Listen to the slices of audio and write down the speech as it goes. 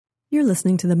You're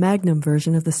listening to the Magnum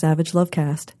version of the Savage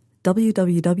Lovecast.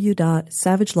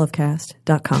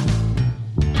 www.savagelovecast.com.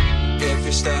 If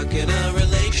you're stuck in a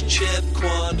relationship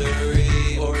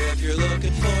quandary, or if you're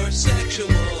looking for sexual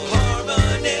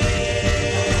harmony,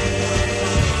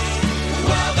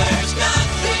 well, there's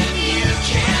nothing you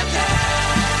can't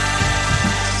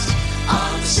ask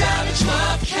on the Savage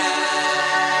Lovecast.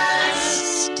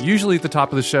 Usually at the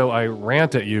top of the show, I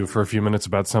rant at you for a few minutes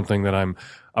about something that I'm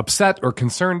upset or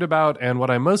concerned about, and what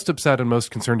I'm most upset and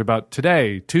most concerned about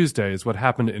today, Tuesday, is what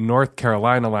happened in North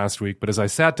Carolina last week. But as I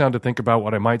sat down to think about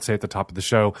what I might say at the top of the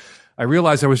show, I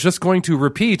realized I was just going to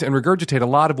repeat and regurgitate a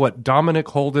lot of what Dominic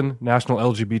Holden, national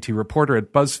LGBT reporter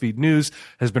at BuzzFeed News,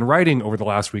 has been writing over the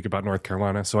last week about North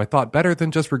Carolina. So I thought better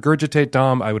than just regurgitate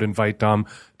Dom, I would invite Dom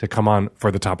to come on for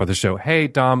the top of the show. Hey,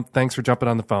 Dom, thanks for jumping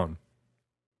on the phone.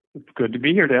 It's good to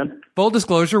be here, Dan. Full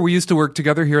disclosure, we used to work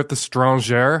together here at the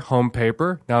Stranger home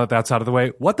paper. Now that that's out of the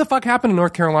way, what the fuck happened in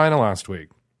North Carolina last week?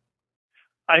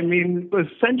 I mean,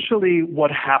 essentially what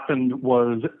happened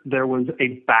was there was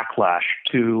a backlash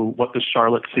to what the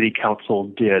Charlotte City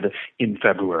Council did in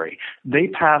February. They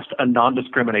passed a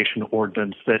non-discrimination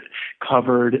ordinance that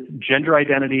covered gender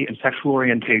identity and sexual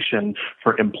orientation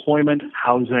for employment,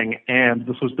 housing, and,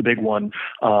 this was the big one,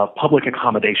 public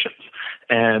accommodations.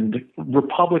 And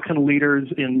Republican leaders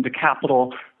in the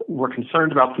Capitol were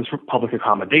concerned about this public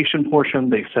accommodation portion.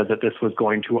 They said that this was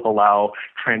going to allow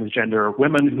transgender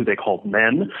women, who they called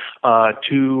men,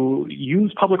 to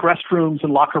use public restrooms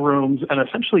and locker rooms and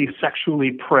essentially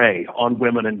sexually prey on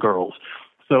women and girls.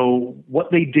 So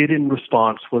what they did in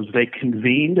response was they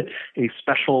convened a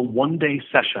special one-day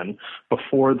session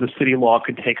before the city law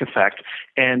could take effect,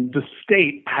 and the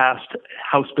state passed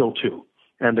House Bill 2.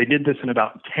 And they did this in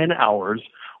about 10 hours.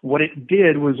 What it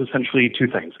did was essentially two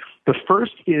things. The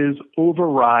first is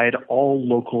override all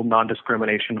local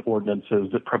non-discrimination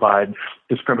ordinances that provide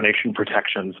discrimination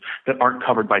protections that aren't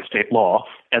covered by state law,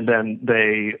 and then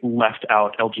they left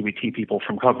out LGBT people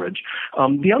from coverage.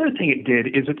 The other thing it did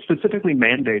is it specifically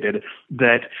mandated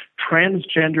that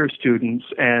transgender students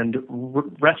and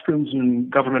restrooms in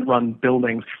government-run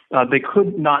buildings, they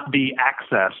could not be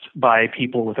accessed by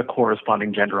people with a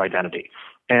corresponding gender identity.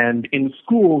 And in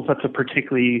schools, that's a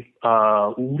particularly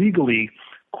legally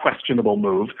questionable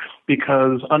move,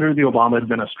 because under the Obama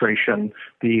administration,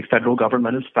 the federal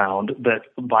government has found that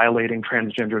violating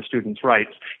transgender students'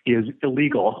 rights is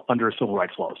illegal under civil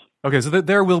rights laws. Okay, so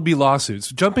there will be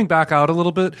lawsuits. Jumping back out a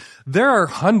little bit, there are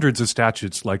hundreds of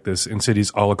statutes like this in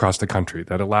cities all across the country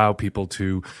that allow people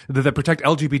that protect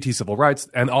LGBT civil rights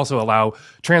and also allow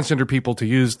transgender people to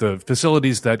use the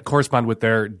facilities that correspond with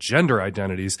their gender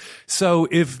identities. So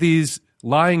if these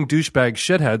lying douchebag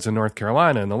shitheads in North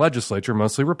Carolina in the legislature,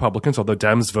 mostly Republicans, although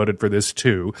Dems voted for this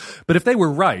too. But if they were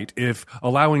right, if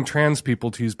allowing trans people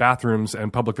to use bathrooms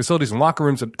and public facilities and locker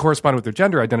rooms that correspond with their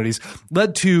gender identities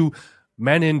led to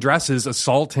men in dresses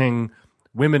assaulting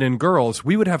women and girls,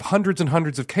 we would have hundreds and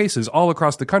hundreds of cases all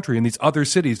across the country in these other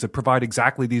cities that provide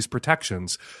exactly these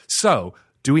protections. So,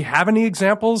 do we have any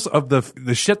examples of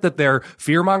the shit that they're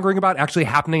fear-mongering about actually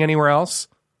happening anywhere else?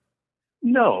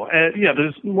 No.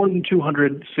 There's more than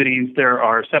 200 cities. There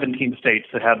are 17 states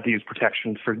that have these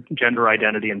protections for gender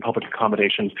identity and public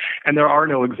accommodations, and there are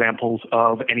no examples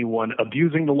of anyone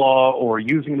abusing the law or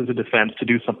using it as a defense to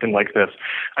do something like this.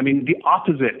 I mean, the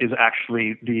opposite is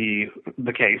actually the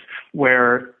case,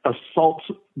 where assaults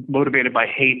motivated by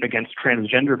hate against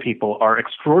transgender people are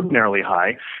extraordinarily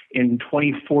high. In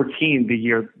 2014, the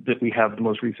year that we have the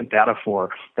most recent data for,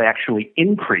 they actually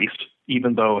increased,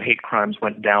 even though hate crimes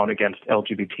went down against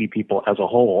LGBT people as a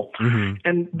whole. Mm-hmm.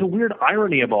 And the weird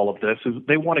irony of all of this is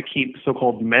they want to keep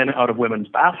so-called men out of women's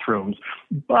bathrooms,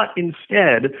 but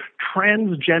instead,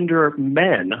 transgender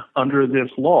men under this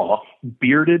law,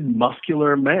 bearded,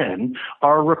 muscular men,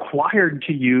 are required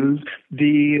to use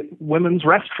the women's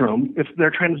restroom if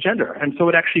they're transgender. And so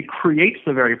it actually creates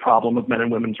the very problem of men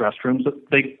and women's restrooms that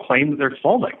they claim that they're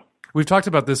solving. We've talked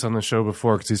about this on the show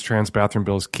before because these trans bathroom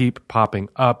bills keep popping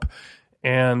up.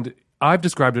 And I've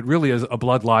described it really as a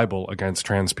blood libel against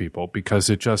trans people because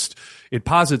it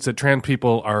posits that trans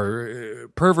people are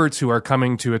perverts who are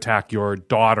coming to attack your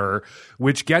daughter,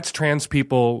 which gets trans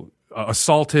people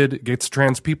assaulted, gets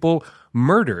trans people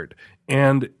murdered.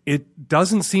 And it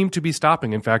doesn't seem to be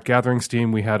stopping. In fact, gathering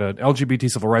steam, we had an LGBT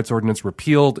civil rights ordinance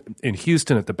repealed in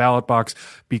Houston at the ballot box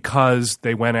because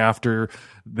they went after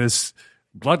this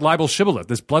blood libel shibboleth,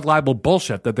 this blood libel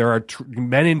bullshit that there are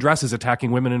men in dresses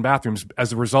attacking women in bathrooms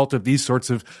as a result of these sorts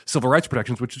of civil rights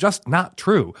protections, which is just not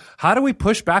true. How do we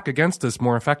push back against this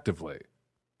more effectively?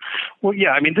 Well,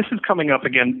 yeah, I mean, this is coming up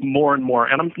again more and more,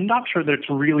 and I'm not sure that it's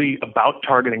really about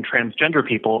targeting transgender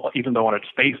people, even though on its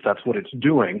face that's what it's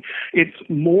doing. It's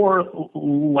more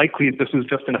likely this is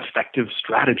just an effective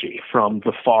strategy from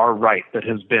the far right that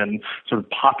has been sort of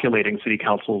populating city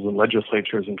councils and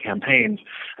legislatures and campaigns,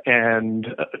 and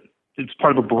it's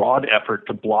part of a broad effort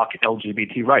to block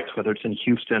LGBT rights, whether it's in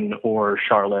Houston or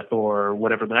Charlotte or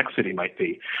whatever the next city might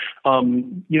be.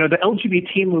 The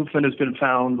LGBT movement has been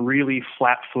found really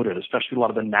flat-footed, especially a lot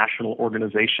of the national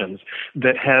organizations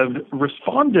that have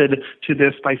responded to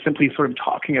this by simply sort of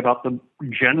talking about the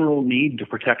general need to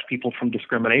protect people from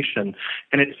discrimination.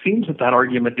 And it seems that that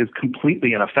argument is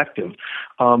completely ineffective.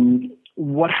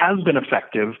 What has been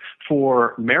effective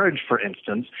for marriage, for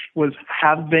instance, was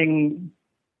having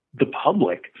the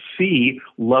public see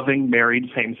loving married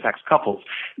same-sex couples.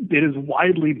 It is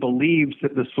widely believed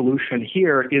that the solution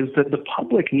here is that the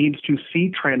public needs to see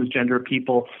transgender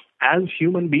people as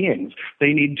human beings.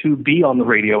 They need to be on the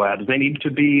radio ads. They need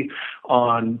to be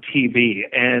on TV.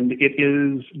 And it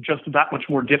is just that much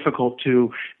more difficult to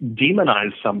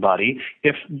demonize somebody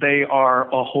if they are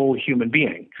a whole human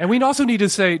being. And we also need to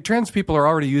say trans people are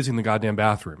already using the goddamn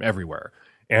bathroom everywhere.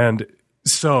 And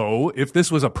so if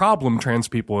this was a problem, trans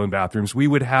people in bathrooms, we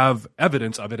would have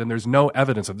evidence of it, and there's no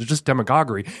evidence of it. There's just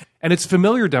demagoguery. And it's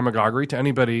familiar demagoguery to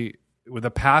anybody with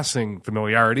a passing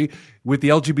familiarity with the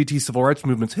LGBT civil rights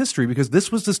movement's history, because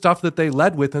this was the stuff that they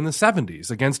led with in the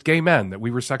 70s against gay men, that we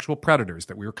were sexual predators,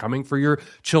 that we were coming for your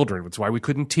children. It's why we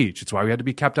couldn't teach. It's why we had to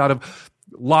be kept out of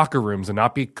locker rooms and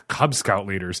not be Cub Scout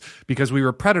leaders, because we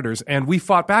were predators. And we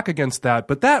fought back against that,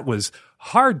 but that was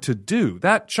hard to do.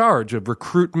 That charge of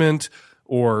recruitment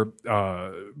or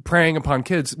preying upon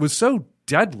kids was so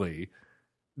deadly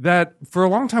that for a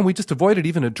long time we just avoided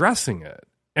even addressing it.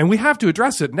 And we have to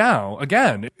address it now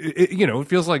again. It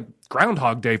feels like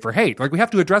Groundhog Day for hate. Like we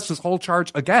have to address this whole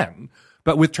charge again,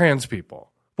 but with trans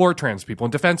people, for trans people,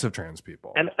 in defense of trans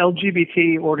people. And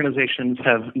LGBT organizations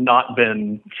have not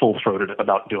been full-throated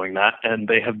about doing that, and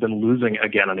they have been losing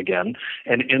again and again.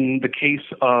 And in the case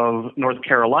of North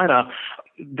Carolina,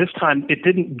 this time it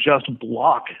didn't just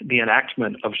block the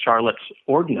enactment of Charlotte's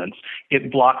ordinance,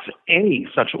 it blocks any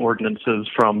such ordinances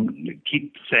from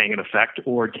keep staying in effect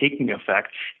or taking effect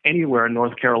anywhere in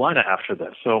North Carolina after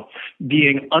this. So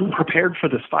being unprepared for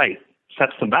this fight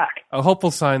sets them back. A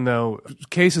hopeful sign, though,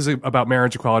 cases about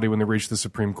marriage equality when they reached the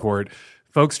Supreme Court,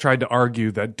 folks tried to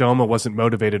argue that DOMA wasn't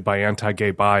motivated by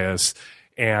anti-gay bias,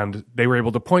 and they were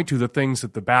able to point to the things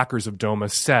that the backers of DOMA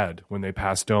said when they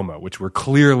passed DOMA, which were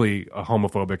clearly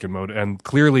homophobic and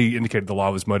clearly indicated the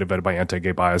law was motivated by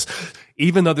anti-gay bias.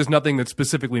 Even though there's nothing that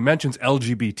specifically mentions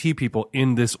LGBT people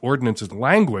in this ordinance's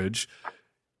language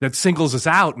that singles us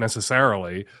out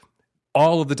necessarily,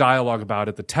 all of the dialogue about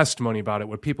it, the testimony about it,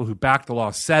 what people who backed the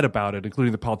law said about it,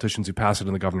 including the politicians who passed it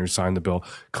and the governor who signed the bill,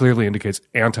 clearly indicates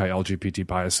anti-LGBT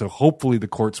bias. So hopefully the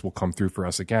courts will come through for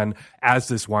us again as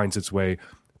this winds its way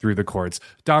through the courts.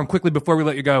 Dom, quickly before we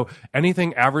let you go,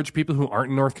 anything average people who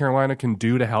aren't in North Carolina can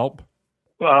do to help?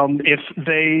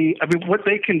 What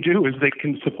they can do is they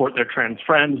can support their trans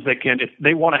friends. If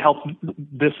they want to help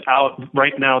this out.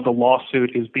 Right now, the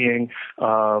lawsuit is being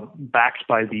backed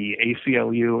by the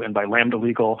ACLU and by Lambda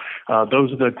Legal.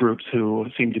 Those are the groups who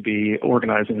seem to be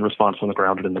organizing the response on the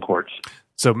ground and in the courts.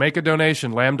 So make a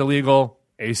donation, Lambda Legal,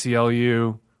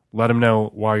 ACLU. Let them know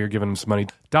why you're giving them some money.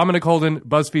 Dominic Holden,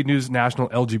 BuzzFeed News national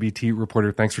LGBT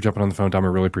reporter. Thanks for jumping on the phone, Dom. I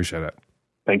really appreciate it.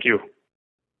 Thank you.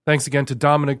 Thanks again to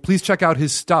Dominic. Please check out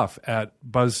his stuff at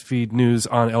BuzzFeed News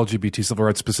on LGBT civil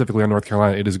rights, specifically on North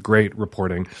Carolina. It is great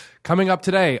reporting. Coming up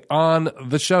today on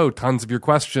the show, tons of your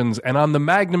questions. And on the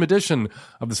Magnum edition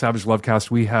of the Savage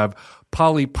Lovecast, we have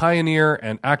poly pioneer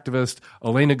and activist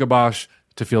Allena Gabosch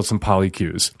to field some poly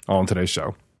cues, all on today's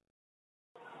show.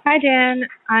 Hi, Dan.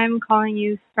 I'm calling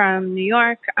you from New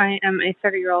York. I am a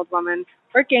 30-year-old woman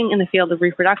working in the field of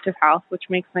reproductive health, which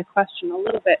makes my question a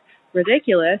little bit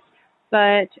ridiculous.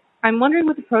 But I'm wondering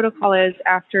what the protocol is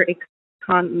after a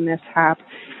condom mishap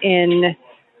in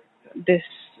this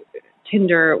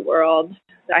Tinder world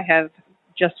that I have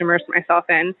just immersed myself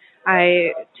in.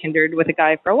 I Tindered with a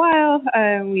guy for a while.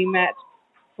 We met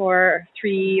for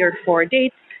 3 or 4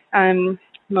 dates.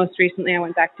 Most recently, I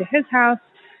went back to his house.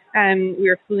 We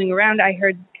were fooling around. I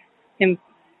heard him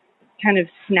kind of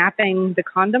snapping the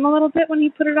condom a little bit when he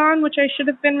put it on, which I should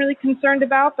have been really concerned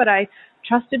about, but I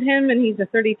trusted him, and he's a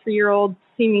 33-year-old,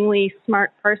 seemingly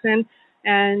smart person,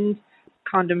 and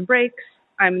condom breaks.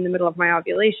 I'm in the middle of my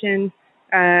ovulation,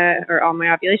 or on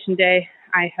my ovulation day.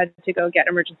 I had to go get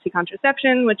emergency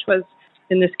contraception, which was,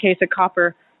 in this case, a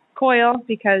copper coil,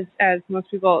 because as most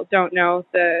people don't know,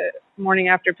 the morning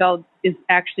after pill is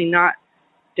actually not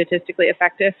statistically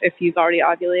effective if you've already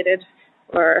ovulated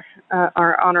or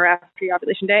are on or after your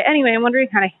ovulation day. Anyway, I'm wondering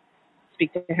how to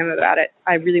speak to him about it.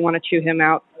 I really want to chew him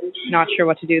out. Not sure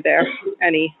what to do there.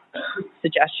 Any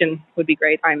suggestion would be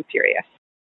great. I'm furious.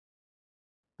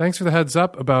 Thanks for the heads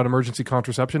up about emergency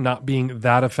contraception not being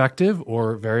that effective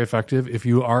or very effective if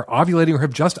you are ovulating or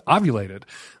have just ovulated.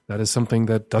 That is something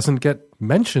that doesn't get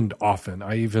mentioned often.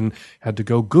 I even had to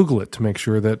go Google it to make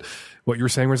sure that what you were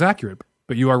saying was accurate.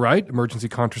 But you are right, emergency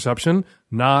contraception,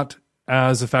 not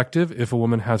as effective if a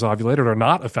woman has ovulated, or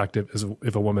not effective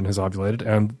if a woman has ovulated.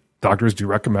 And doctors do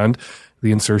recommend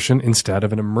the insertion instead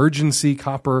of an emergency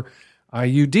copper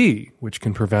IUD, which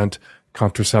can prevent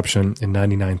contraception in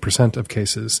 99% of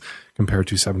cases compared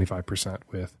to 75%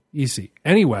 with EC.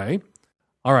 Anyway,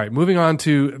 all right, moving on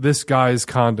to this guy's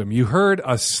condom. You heard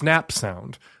a snap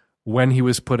sound when he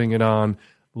was putting it on.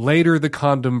 Later, the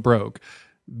condom broke.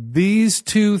 These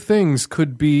two things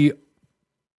could be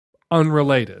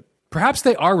unrelated. Perhaps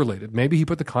they are related. Maybe he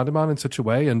put the condom on in such a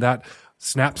way, and that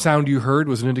snap sound you heard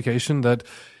was an indication that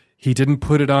he didn't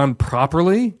put it on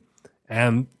properly,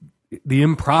 and the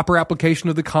improper application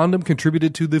of the condom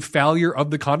contributed to the failure of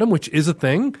the condom, which is a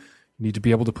thing. You need to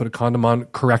be able to put a condom on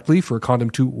correctly for a condom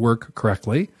to work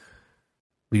correctly.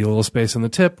 Leave a little space on the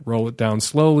tip, roll it down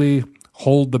slowly,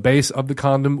 hold the base of the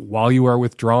condom while you are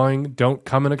withdrawing. Don't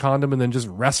come in a condom and then just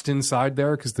rest inside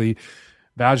there, because the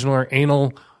vaginal or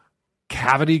anal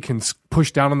cavity can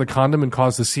push down on the condom and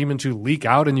cause the semen to leak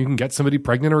out, and you can get somebody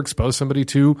pregnant or expose somebody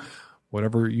to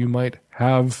whatever you might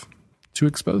have to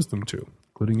expose them to,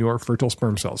 including your fertile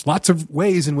sperm cells. Lots of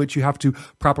ways in which you have to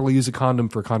properly use a condom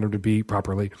for a condom to be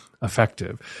properly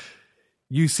effective.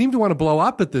 You seem to want to blow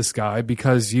up at this guy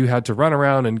because you had to run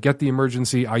around and get the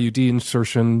emergency IUD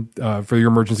insertion for your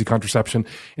emergency contraception,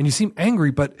 and you seem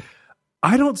angry, but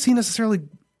I don't see necessarily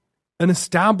an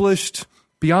established,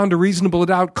 beyond a reasonable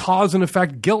doubt, cause and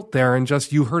effect guilt there, and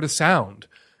just you heard a sound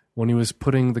when he was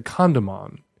putting the condom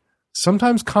on.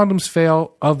 Sometimes condoms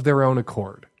fail of their own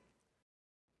accord.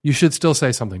 You should still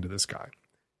say something to this guy.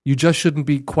 You just shouldn't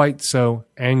be quite so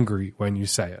angry when you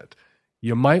say it.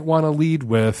 You might want to lead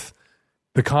with,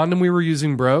 the condom we were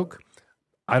using broke.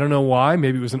 I don't know why.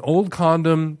 Maybe it was an old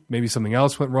condom. Maybe something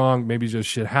else went wrong. Maybe just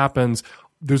shit happens.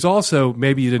 There's also,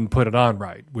 maybe you didn't put it on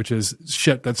right, which is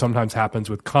shit that sometimes happens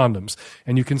with condoms.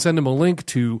 And you can send him a link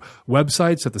to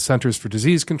websites at the Centers for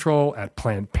Disease Control, at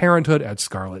Planned Parenthood, at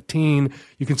Scarlet Teen.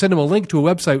 You can send him a link to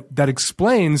a website that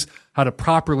explains how to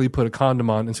properly put a condom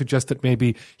on, and suggest that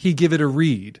maybe he give it a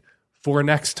read for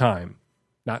next time.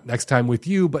 Not next time with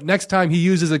you, but next time he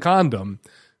uses a condom,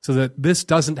 so that this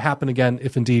doesn't happen again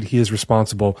if indeed he is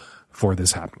responsible for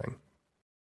this happening.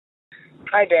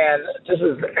 Hi, Dan. This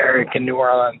is Eric in New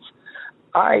Orleans.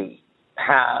 I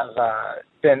have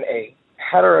been a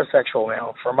heterosexual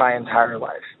male for my entire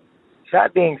life.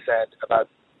 That being said, about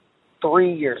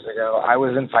 3 years ago, I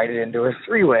was invited into a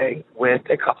three-way with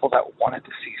a couple that wanted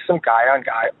to see some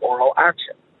guy-on-guy oral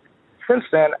action. Since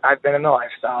then, I've been in the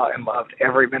lifestyle and loved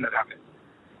every minute of it.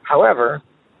 However,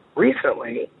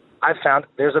 recently, I've found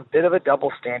there's a bit of a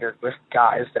double standard with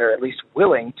guys that are at least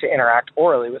willing to interact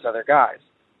orally with other guys.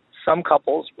 Some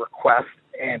couples request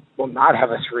and will not have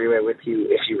a three-way with you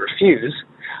if you refuse.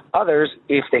 Others,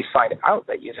 if they find out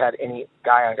that you've had any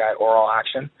guy-on-guy oral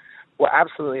action, will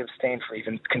absolutely abstain from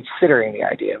even considering the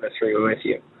idea of a three-way with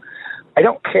you. I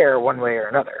don't care one way or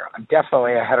another. I'm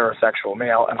definitely a heterosexual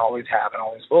male and always have and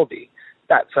always will be.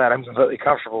 That said, I'm completely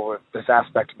comfortable with this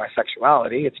aspect of my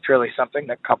sexuality. It's purely something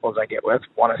that couples I get with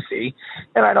want to see,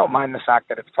 and I don't mind the fact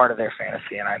that it's part of their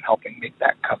fantasy and I'm helping make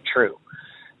that come true.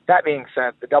 That being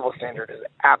said, the double standard is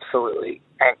absolutely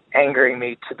angering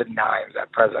me to the nines at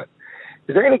present.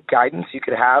 Is there any guidance you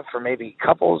could have for maybe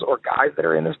couples or guys that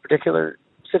are in this particular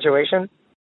situation?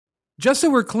 Just so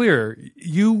we're clear,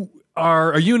 you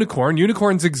are a unicorn.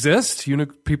 Unicorns exist.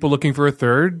 People looking for a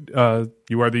third.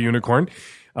 You are the unicorn.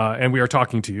 And we are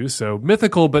talking to you. So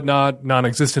mythical but not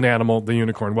non-existent animal, the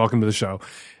unicorn. Welcome to the show.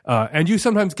 And you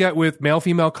sometimes get with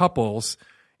male-female couples.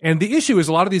 And the issue is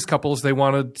a lot of these couples, they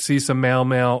want to see some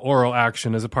male-male oral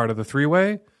action as a part of the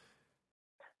three-way.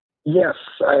 Yes.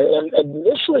 And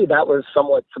initially that was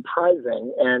somewhat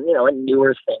surprising and, a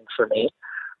newer thing for me.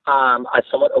 I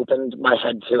somewhat opened my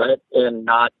head to it and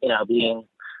not, being,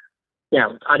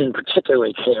 I didn't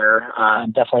particularly care.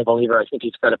 I'm definitely a believer. I think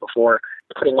you've said it before.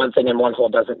 Putting one thing in one hole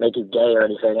doesn't make you gay or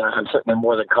anything. I'm certainly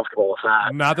more than comfortable with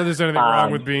that. Not that there's anything wrong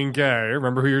with being gay.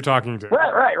 Remember who you're talking to.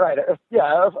 Right.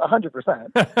 Yeah,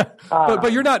 100%.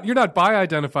 But you're not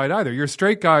bi-identified either. You're a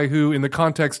straight guy who, in the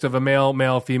context of a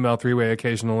male, female three-way,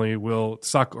 occasionally will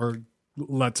suck or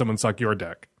let someone suck your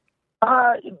dick.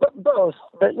 Both,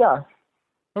 but yeah.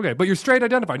 Okay, but you're straight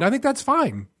identified. And I think that's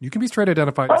fine. You can be straight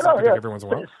identified every once in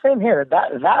a while. Same here.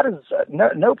 That is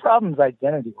no problems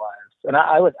identity wise, and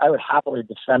I would happily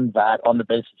defend that on the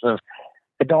basis of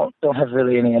I don't have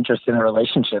really any interest in a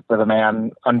relationship with a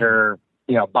man under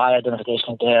bi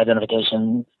identification, gay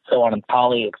identification, so on and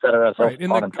poly, et cetera. So right. In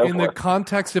the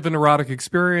context of an erotic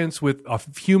experience with a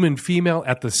human female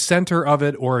at the center of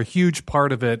it, or a huge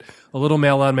part of it, a little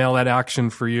male on male action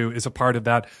for you is a part of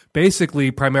that.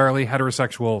 Basically, primarily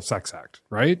heterosexual sex act.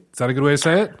 Right? Is that a good way to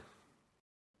say it?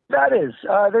 That is.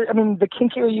 The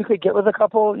kinkier you could get with a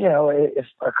couple, if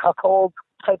a cuckold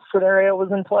type scenario was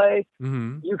in play,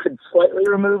 you could slightly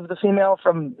remove the female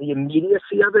from the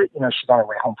immediacy of it. She's on her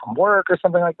way home from work or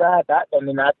something like that. That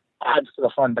adds to the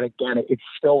fun. But again, it's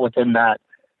still within that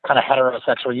kind of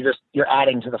heterosexual. You're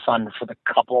adding to the fun for the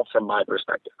couple from my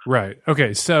perspective. Right.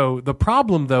 Okay. So the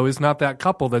problem, though, is not that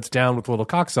couple that's down with a little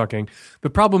cocksucking.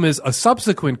 The problem is a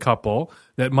subsequent couple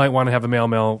that might want to have a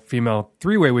male, female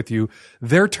three-way with you.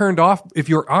 They're turned off if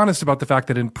you're honest about the fact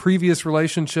that in previous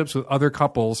relationships with other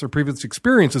couples or previous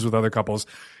experiences with other couples,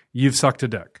 you've sucked a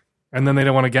dick. And then they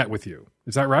don't want to get with you.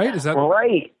 Is that right? Is that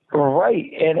right?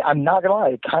 Right. And I'm not going to lie.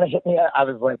 It kind of hit me. I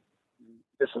was like,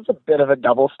 this is a bit of a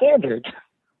double standard.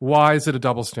 Why is it a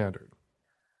double standard?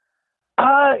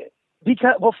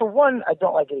 Because, well, for one, I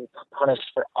don't like getting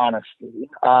punished for honesty.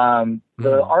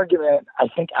 The argument, I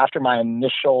think, after my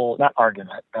initial, not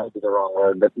argument, that would be the wrong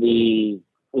word, but the,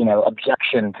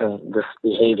 objection to this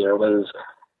behavior was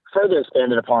further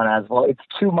expanded upon as, well, it's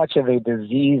too much of a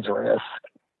disease risk.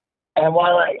 And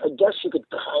while I guess you could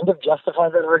kind of justify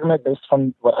that argument based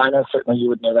on what I know, certainly you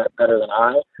would know that better than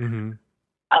I.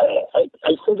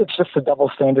 I think it's just a double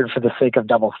standard for the sake of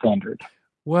double standard.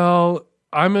 Well,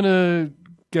 I'm going to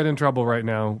get in trouble right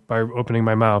now by opening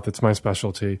my mouth. It's my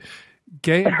specialty.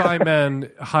 Gay and bi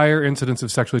men, higher incidence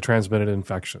of sexually transmitted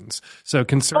infections. So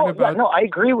concern about... No, I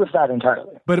agree with that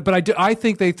entirely. But I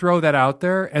think they throw that out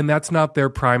there, and that's not their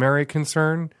primary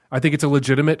concern. I think it's a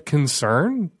legitimate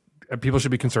concern. People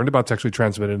should be concerned about sexually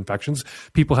transmitted infections.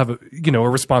 People have a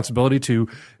responsibility to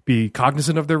be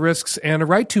cognizant of their risks and a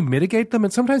right to mitigate them.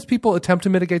 And sometimes people attempt to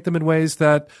mitigate them in ways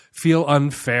that feel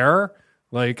unfair.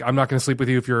 Like, I'm not going to sleep with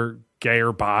you if you're gay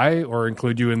or bi, or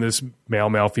include you in this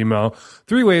male, female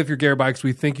three-way if you're gay or bi, because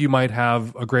we think you might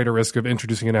have a greater risk of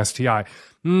introducing an STI.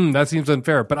 That seems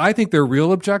unfair. But I think their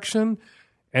real objection,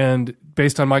 and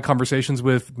based on my conversations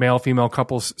with male-female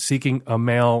couples seeking a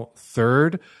male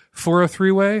third for a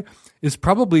three-way, is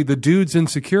probably the dude's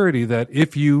insecurity that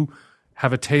if you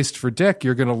have a taste for dick,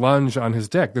 you're going to lunge on his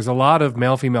dick. There's a lot of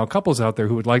male-female couples out there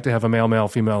who would like to have a male-male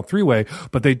female three-way,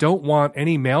 but they don't want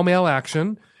any male-male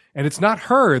action. And it's not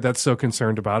her that's so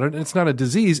concerned about it. And it's not a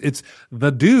disease. It's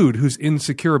the dude who's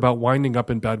insecure about winding up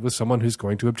in bed with someone who's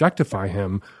going to objectify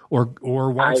him or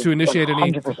wants to initiate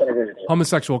any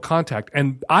homosexual contact.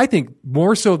 And I think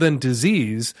more so than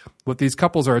disease, what these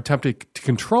couples are attempting to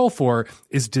control for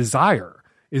is desire.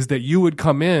 Is that you would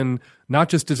come in not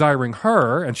just desiring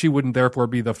her, and she wouldn't therefore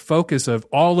be the focus of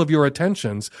all of your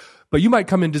attentions, but you might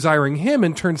come in desiring him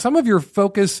and turn some of your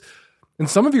focus and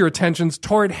some of your attentions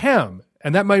toward him.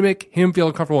 And that might make him feel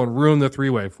uncomfortable and ruin the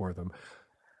three-way for them.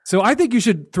 So I think you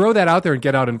should throw that out there and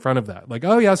get out in front of that. Like,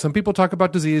 oh yeah, some people talk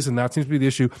about disease and that seems to be the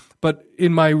issue. But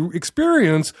in my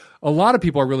experience, a lot of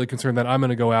people are really concerned that I'm going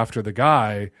to go after the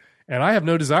guy. And I have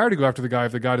no desire to go after the guy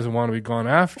if the guy doesn't want to be gone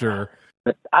after.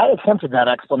 But I attempted that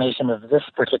explanation of this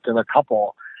particular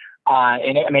couple,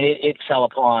 and it fell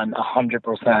upon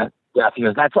 100% deaf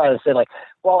ears. That's why I said,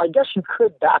 I guess you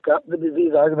could back up the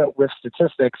disease argument with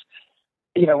statistics.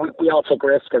 We all take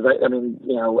risks because,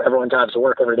 everyone drives to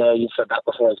work every day. You've said that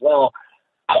before as well.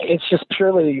 It's just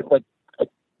purely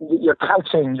you're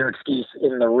couching your excuse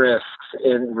in the risks.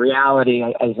 In reality,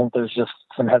 I think there's just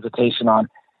some hesitation on,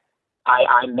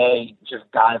 I may just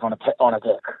dive on a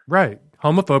dick. Right.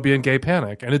 Homophobia and gay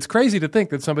panic. And it's crazy to think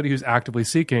that somebody who's actively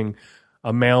seeking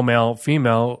a male,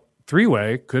 female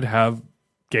three-way could have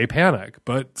gay panic.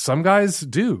 But some guys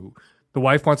do. The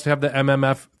wife wants to have the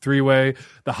MMF three-way.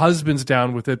 The husband's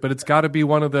down with it, but it's got to be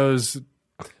one of those,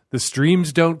 the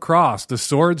streams don't cross, the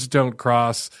swords don't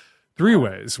cross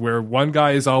three-ways, where one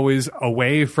guy is always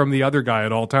away from the other guy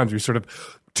at all times. You're sort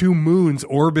of two moons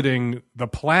orbiting the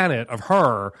planet of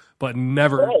her, but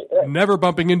never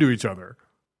bumping into each other.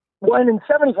 Well, and in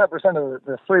 75% of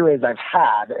the three-ways I've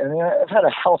had, and I've had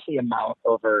a healthy amount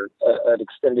over an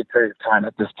extended period of time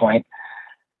at this point,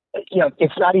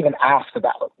 it's not even asked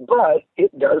about, but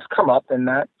it does come up in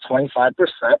that 25%.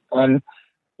 And,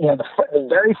 the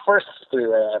very first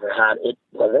three-way I ever had, it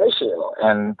was an issue,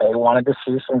 and they wanted to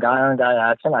see some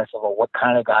guy-on-guy action. I said, well, what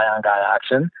kind of guy-on-guy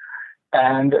action?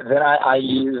 And then I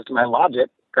used my logic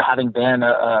having been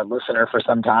a listener for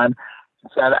some time,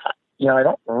 said, I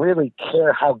don't really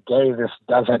care how gay this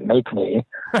doesn't make me.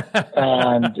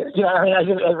 And,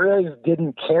 I really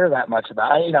didn't care that much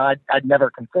about it. I'd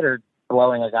never considered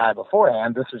blowing a guy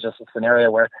beforehand. This was just a scenario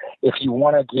where if you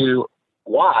want to do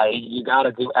Y, you got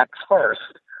to do X first.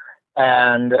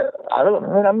 And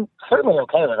I'm certainly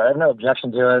okay with it. I have no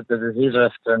objection to it. The disease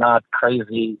risks are not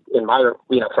crazy in my,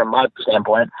 from my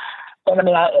standpoint. And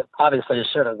obviously it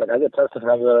should have. Like, I get tested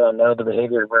regularly. I know the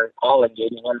behavior we're all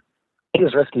engaging in. It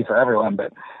is risky for everyone,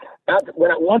 but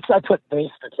once I put these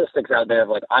statistics out there of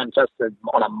like I'm tested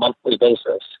on a monthly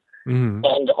basis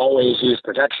and always use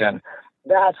protection,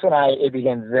 that's when it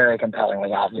became very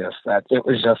compellingly obvious that it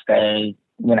was just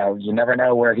you never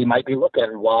know where he might be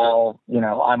looking while,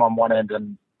 I'm on one end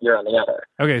and you're on the other.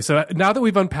 Okay, so now that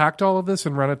we've unpacked all of this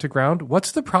and run it to ground,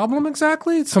 what's the problem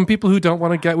exactly? Some people who don't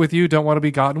want to get with you don't want to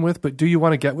be gotten with, but do you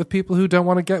want to get with people who don't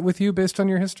want to get with you based on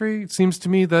your history? It seems to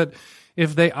me that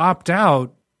if they opt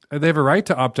out, they have a right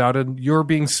to opt out, and you're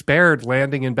being spared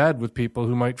landing in bed with people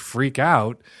who might freak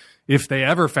out if they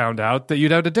ever found out that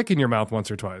you'd had a dick in your mouth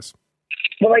once or twice.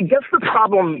 Well, I guess the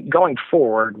problem going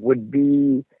forward would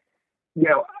be,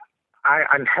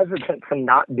 I'm hesitant to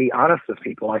not be honest with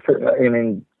people.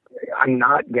 I'm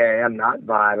not gay. I'm not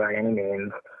bi by any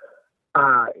means.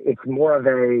 It's more of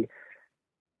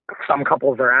some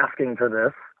couples are asking for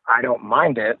this. I don't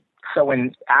mind it. So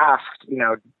when asked,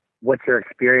 what's your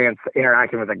experience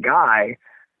interacting with a guy,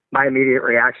 my immediate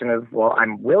reaction is, well,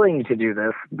 I'm willing to do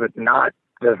this, but not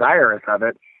desirous of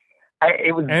it.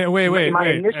 Wait.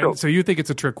 So you think it's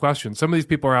a trick question? Some of these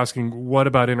people are asking, what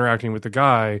about interacting with the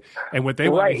guy? And what they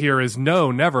want to hear is,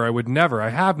 no, never. I would never. I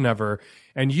have never.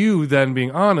 And you then being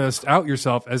honest, out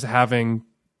yourself as having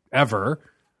ever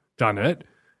done it.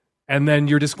 And then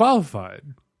you're disqualified.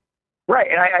 Right.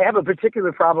 And I have a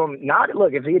particular problem.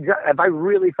 If I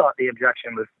really thought the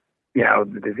objection was,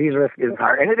 the disease risk is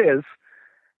higher, and it is,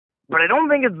 but I don't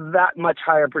think it's that much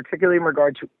higher, particularly in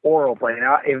regard to oral play.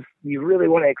 Now, if you really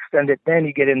want to extend it, then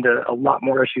you get into a lot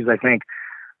more issues, I think,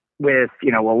 with,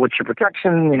 what's your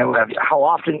protection? How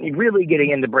often, really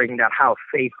getting into breaking down how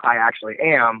safe I actually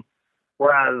am.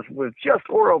 Whereas with just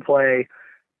oral play,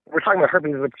 we're talking about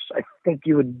herpes, which I think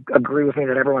you would agree with me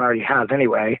that everyone already has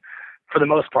anyway, for the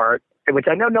most part, which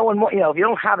I know no one, if you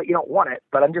don't have it, you don't want it.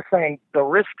 But I'm just saying the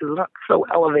risk is not so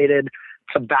elevated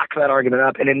to back that argument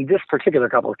up. And in this particular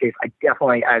couple's case, I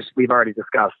definitely, as we've already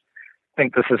discussed,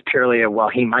 think this is purely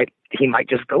he might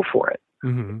just go for it.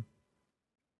 Mm-hmm.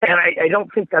 And I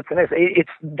don't think that's an issue.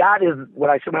 That is what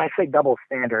when I say double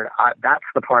standard, that's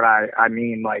the part I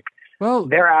mean, like, well,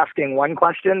 they're asking one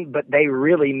question, but they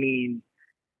really mean,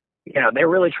 they're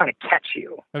really trying to catch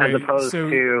you, as opposed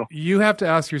to. You have to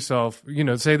ask yourself,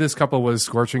 say this couple was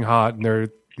scorching hot and they're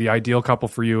the ideal couple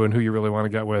for you and who you really want to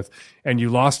get with, and you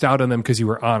lost out on them because you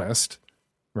were honest,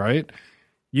 right?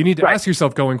 You need to ask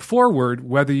yourself going forward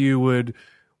whether you would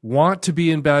want to be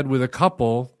in bed with a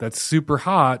couple that's super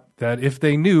hot that if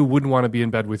they knew wouldn't want to be in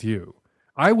bed with you.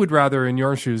 I would rather, in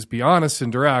your shoes, be honest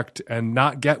and direct and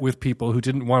not get with people who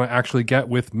didn't want to actually get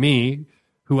with me,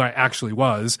 who I actually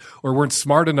was, or weren't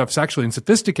smart enough sexually and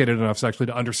sophisticated enough sexually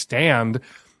to understand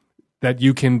that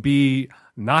you can be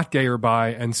not gay or bi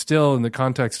and still, in the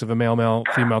context of a male-male,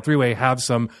 female three-way, have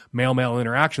some male-male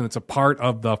interaction that's a part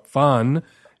of the fun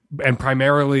and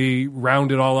primarily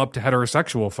round it all up to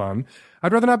heterosexual fun.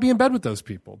 I'd rather not be in bed with those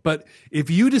people. But if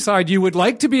you decide you would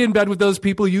like to be in bed with those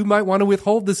people, you might want to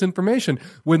withhold this information.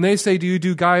 When they say, do you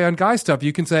do guy-on-guy stuff?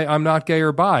 You can say, I'm not gay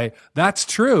or bi. That's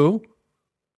true.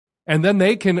 And then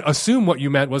they can assume what you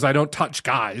meant was, I don't touch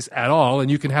guys at all.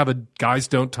 And you can have a guys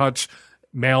don't touch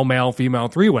male-male, female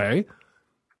three-way.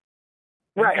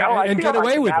 Right. And get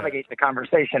away with navigate the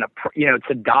conversation,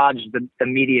 to dodge the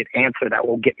immediate answer that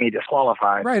will get me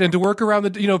disqualified. Right. And to work around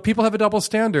people have a double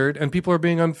standard and people are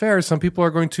being unfair. Some people are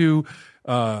going to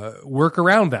work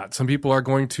around that. Some people are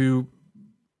going to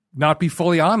not be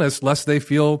fully honest lest they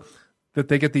feel that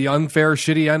they get the unfair,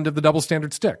 shitty end of the double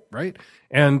standard stick. Right.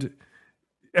 And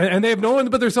they have no one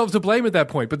but themselves to blame at that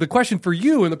point. But the question for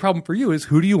you and the problem for you is,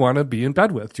 who do you want to be in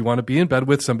bed with? Do you want to be in bed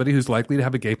with somebody who's likely to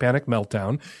have a gay panic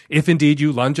meltdown if indeed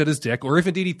you lunge at his dick, or if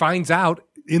indeed he finds out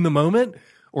in the moment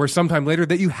or sometime later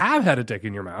that you have had a dick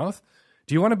in your mouth?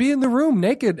 Do you want to be in the room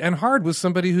naked and hard with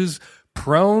somebody who's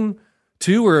prone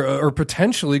to or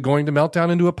potentially going to melt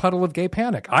down into a puddle of gay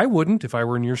panic? I wouldn't, if I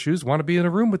were in your shoes, want to be in a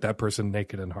room with that person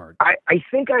naked and hard. I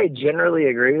think I generally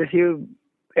agree with you.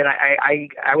 And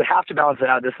I would have to balance it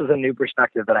out. This is a new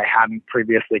perspective that I hadn't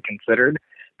previously considered.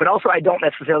 But also, I don't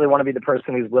necessarily want to be the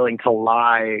person who's willing to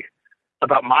lie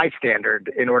about my standard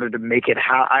in order to make it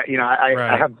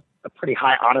I have a pretty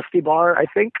high honesty bar, I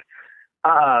think.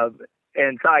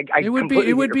 And so I it would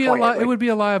be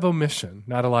a lie of omission,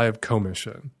 not a lie of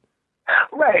commission.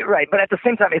 Right. But at the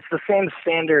same time, it's the same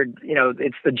standard.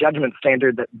 It's the judgment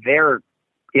standard that they're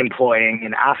employing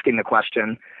in asking the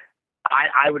question.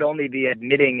 I would only be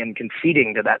admitting and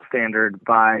conceding to that standard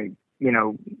by,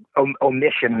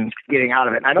 omission, getting out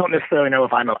of it. And I don't necessarily know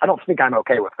I don't think I'm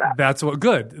okay with that. That's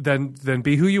good. Then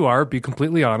be who you are, be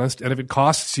completely honest. And if it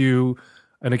costs you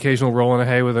an occasional roll in the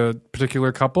hay with a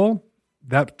particular couple,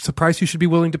 that's a price you should be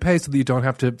willing to pay so that you don't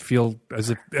have to feel as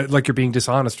if like you're being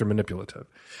dishonest or manipulative.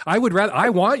 I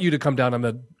want you to come down on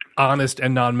the honest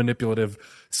and non-manipulative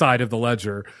side of the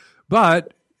ledger.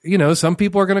 But, some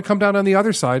people are going to come down on the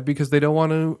other side because they don't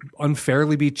want to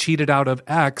unfairly be cheated out of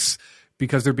X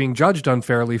because they're being judged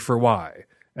unfairly for Y.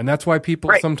 And that's why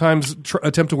people sometimes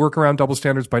attempt to work around double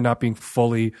standards by not being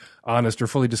fully honest or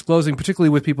fully disclosing, particularly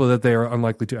with people that they are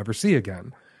unlikely to ever see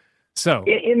again. So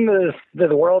in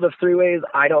the world of three-ways,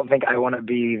 I don't think I want to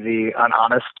be the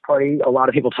unhonest party. A lot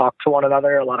of people talk to one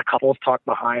another. A lot of couples talk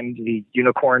behind the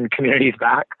unicorn community's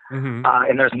back. Mm-hmm.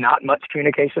 And there's not much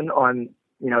communication on,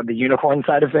 the unicorn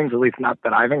side of things, at least not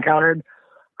that I've encountered.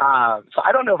 So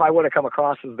I don't know if I want to come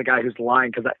across as the guy who's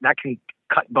lying, because that can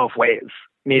cut both ways.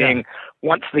 Meaning,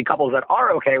 once the couples that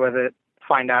are okay with it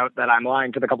find out that I'm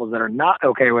lying to the couples that are not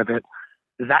okay with it,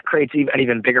 that creates an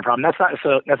even bigger problem. That's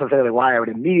not necessarily why I would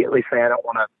immediately say I don't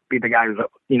want to be the guy who's,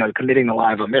 committing the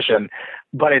lie of omission.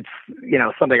 But it's,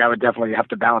 something I would definitely have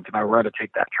to balance if I were to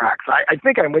take that track. So I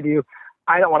think I'm with you.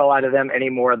 I don't want to lie to them any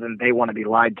more than they want to be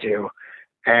lied to.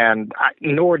 And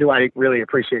nor do I really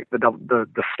appreciate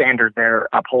the standard they're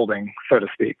upholding, so to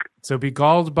speak. So be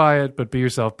galled by it, but be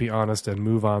yourself, be honest, and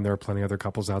move on. There are plenty of other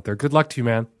couples out there. Good luck to you,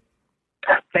 man.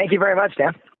 Thank you very much,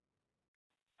 Dan.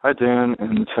 Hi, Dan,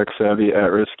 and tech-savvy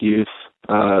at-risk youth,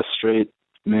 straight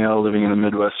male living in a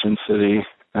Midwestern city.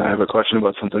 I have a question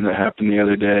about something that happened the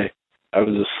other day. I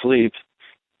was asleep,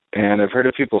 and I've heard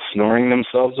of people snoring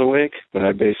themselves awake, but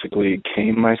I basically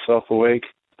came myself awake.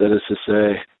 That is to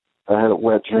say, I had a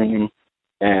wet dream,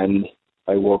 and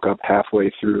I woke up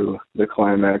halfway through the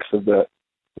climax of that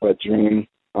wet dream.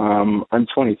 I'm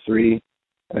 23.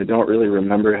 I don't really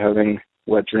remember having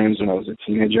wet dreams when I was a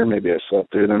teenager. Maybe I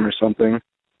slept through them or something.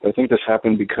 I think this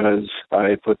happened because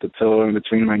I put the pillow in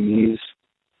between my knees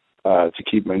to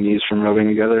keep my knees from rubbing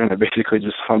together, and I basically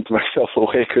just humped myself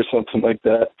awake or something like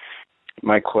that.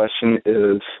 My question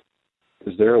is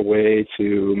there a way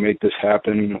to make this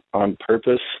happen on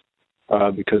purpose?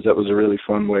 Because that was a really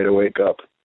fun way to wake up.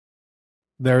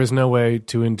 There is no way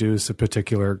to induce a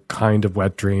particular kind of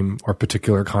wet dream or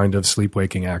particular kind of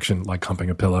sleep-waking action like humping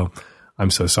a pillow. I'm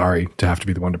so sorry to have to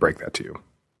be the one to break that to you.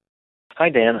 Hi,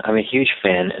 Dan. I'm a huge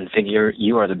fan and figure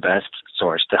you are the best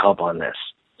source to help on this.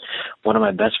 One of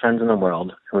my best friends in the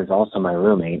world, who is also my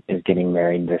roommate, is getting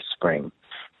married this spring.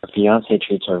 The fiancé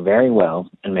treats her very well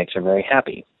and makes her very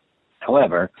happy.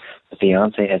 However, the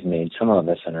fiancé has made some of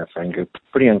us in our friend group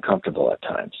pretty uncomfortable at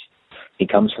times. He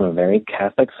comes from a very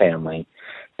Catholic family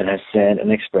and has said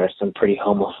and expressed some pretty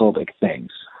homophobic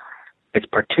things. It's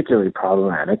particularly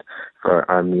problematic for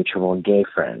our mutual gay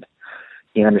friend.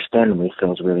 He understandably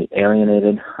feels really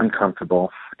alienated,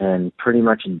 uncomfortable, and pretty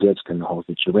much ditched in the whole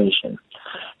situation.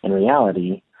 In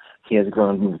reality, he has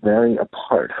grown very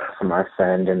apart from our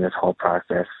friend in this whole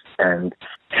process, and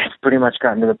it's pretty much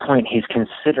gotten to the point he's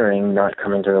considering not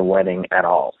coming to the wedding at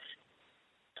all.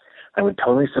 I would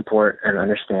totally support and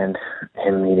understand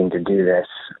him needing to do this.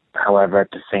 However,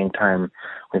 at the same time,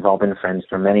 we've all been friends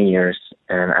for many years,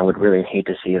 and I would really hate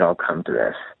to see it all come to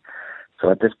this. So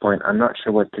at this point, I'm not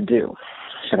sure what to do.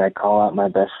 Should I call out my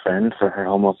best friend for her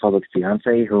homophobic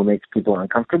fiancé who makes people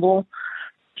uncomfortable?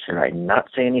 Should I not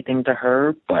say anything to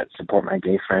her, but support my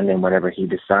gay friend in whatever he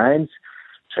decides?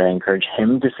 Should I encourage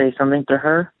him to say something to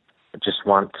her? I just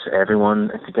want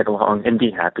everyone to get along and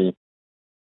be happy.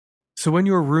 So when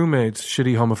your roommate's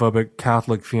shitty homophobic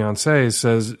Catholic fiancé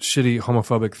says shitty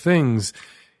homophobic things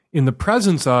in the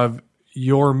presence of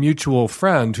your mutual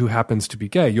friend who happens to be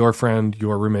gay, your friend,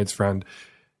 your roommate's friend,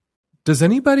 does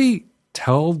anybody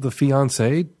tell the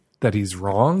fiancé that he's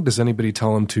wrong? Does anybody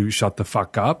tell him to shut the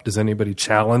fuck up? Does anybody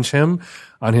challenge him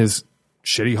on his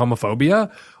shitty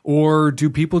homophobia? Or do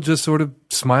people just sort of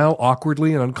smile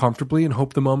awkwardly and uncomfortably and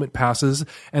hope the moment passes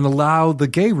and allow the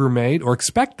gay roommate or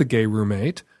expect the gay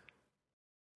roommate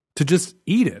to just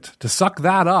eat it, to suck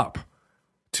that up,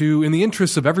 to, in the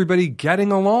interest of everybody getting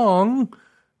along,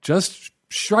 just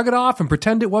shrug it off and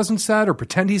pretend it wasn't said or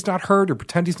pretend he's not hurt or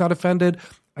pretend he's not offended?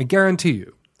 I guarantee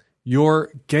you,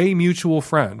 your gay mutual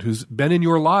friend who's been in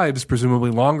your lives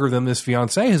presumably longer than this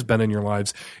fiancé has been in your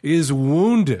lives is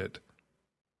wounded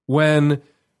when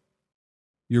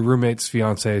your roommate's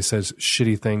fiance says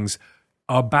shitty things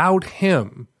about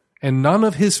him, and none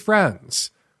of his friends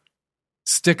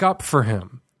stick up for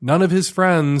him. None of his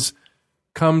friends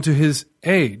come to his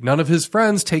aid. None of his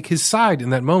friends take his side in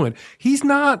that moment. He's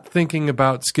not thinking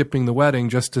about skipping the wedding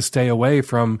just to stay away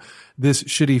from this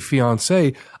shitty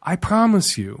fiance. I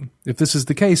promise you, if this is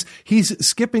the case, he's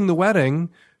skipping the wedding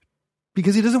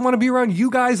because he doesn't want to be around you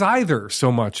guys either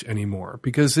so much anymore.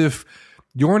 Because if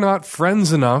you're not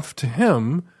friends enough to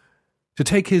him to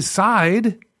take his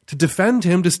side, to defend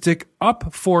him, to stick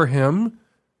up for him,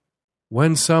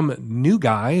 when some new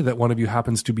guy that one of you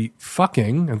happens to be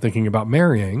fucking and thinking about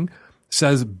marrying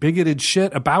says bigoted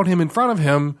shit about him in front of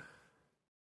him,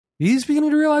 he's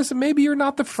beginning to realize that maybe you're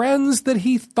not the friends that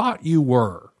he thought you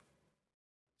were.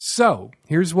 So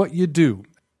here's what you do.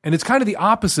 And it's kind of the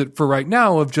opposite for right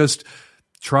now of just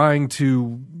trying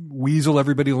to weasel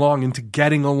everybody along into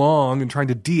getting along and trying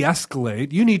to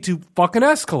de-escalate. You need to fucking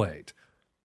escalate.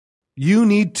 You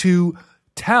need to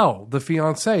tell the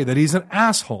fiancé that he's an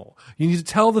asshole. You need to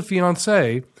tell the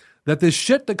fiancé that this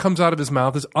shit that comes out of his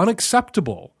mouth is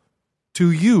unacceptable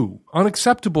to you,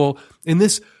 unacceptable in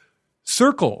this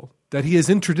circle that he has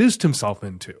introduced himself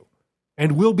into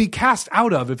and will be cast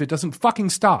out of if it doesn't fucking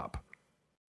stop.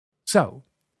 So,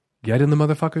 get in the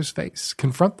motherfucker's face,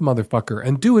 confront the motherfucker,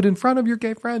 and do it in front of your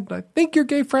gay friend. I think your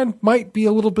gay friend might be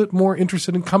a little bit more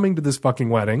interested in coming to this fucking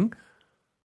wedding.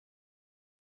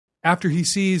 After he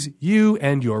sees you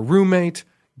and your roommate,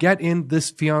 get in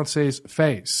this fiancé's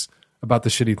face about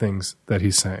the shitty things that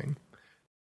he's saying.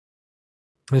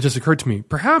 And it just occurred to me,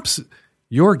 perhaps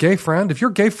your gay friend, if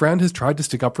your gay friend has tried to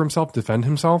stick up for himself, defend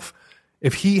himself,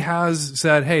 if he has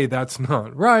said, hey, that's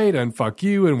not right, and fuck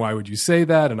you, and why would you say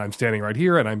that, and I'm standing right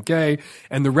here, and I'm gay,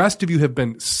 and the rest of you have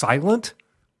been silent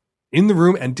in the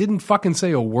room and didn't fucking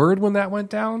say a word when that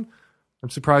went down, I'm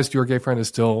surprised your gay friend is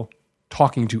still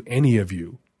talking to any of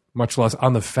you, much less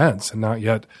on the fence and not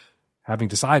yet having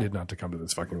decided not to come to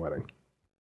this fucking wedding.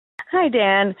 Hi,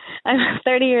 Dan. I'm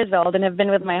 30 years old and have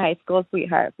been with my high school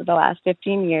sweetheart for the last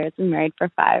 15 years and married for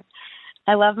 5.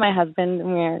 I love my husband,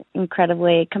 and we're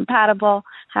incredibly compatible,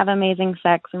 have amazing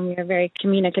sex, and we are very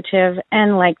communicative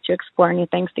and like to explore new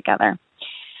things together.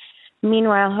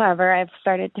 Meanwhile, however, I've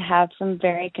started to have some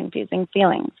very confusing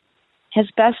feelings. His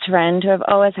best friend, who I've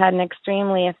always had an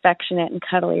extremely affectionate and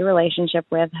cuddly relationship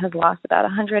with, has lost about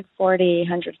 140,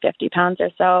 150 pounds or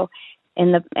so.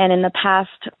 In the past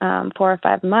 4 or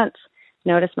 5 months,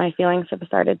 noticed my feelings have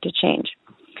started to change.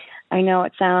 I know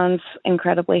it sounds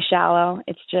incredibly shallow.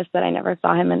 It's just that I never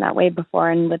saw him in that way before.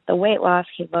 And with the weight loss,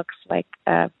 he looks like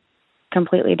a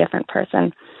completely different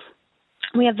person.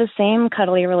 We have the same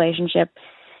cuddly relationship,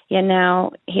 yet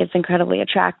now he is incredibly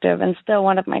attractive and still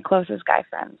one of my closest guy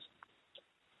friends.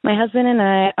 My husband and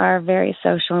I are very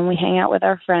social, and we hang out with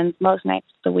our friends most nights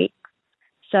of the week.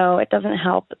 So it doesn't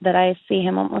help that I see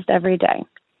him almost every day.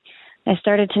 I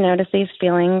started to notice these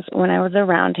feelings when I was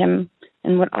around him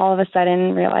and would all of a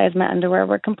sudden realize my underwear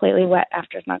were completely wet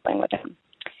after snuggling with him.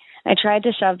 I tried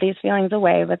to shove these feelings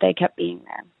away, but they kept being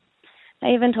there.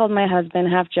 I even told my husband,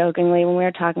 half jokingly, when we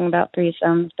were talking about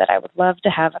threesomes, that I would love to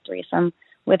have a threesome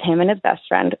with him and his best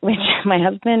friend, which my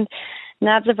husband,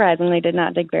 not surprisingly, did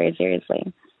not take very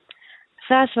seriously.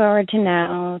 Fast forward to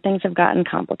now, things have gotten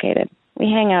complicated. We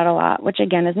hang out a lot, which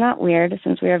again is not weird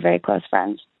since we are very close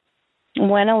friends.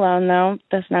 When alone, though,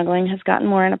 the snuggling has gotten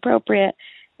more inappropriate,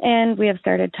 and we have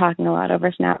started talking a lot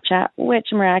over Snapchat, which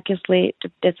miraculously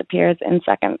disappears in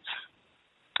seconds.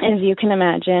 As you can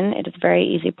imagine, it is a very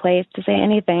easy place to say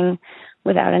anything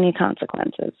without any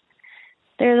consequences.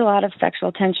 There's a lot of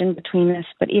sexual tension between us,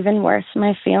 but even worse,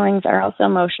 my feelings are also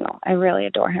emotional. I really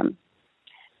adore him.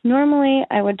 Normally,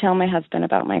 I would tell my husband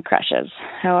about my crushes.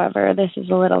 However, this is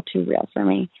a little too real for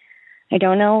me. I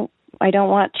don't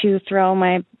want to throw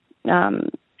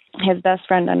his best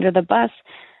friend under the bus,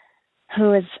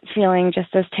 who is feeling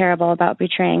just as terrible about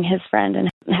betraying his friend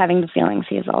and having the feelings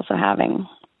he is also having.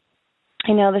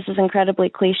 I know this is incredibly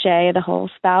cliche, the whole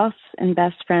spouse and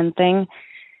best friend thing,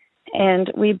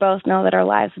 and we both know that our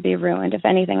lives would be ruined if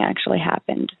anything actually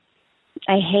happened.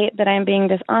 I hate that I'm being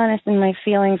dishonest in my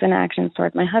feelings and actions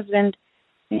toward my husband.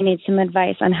 I need some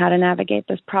advice on how to navigate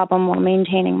this problem while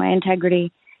maintaining my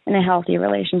integrity and a healthy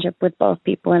relationship with both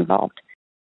people involved.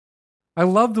 I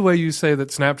love the way you say that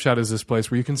Snapchat is this place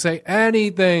where you can say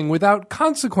anything without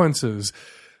consequences,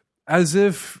 as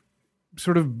if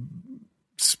sort of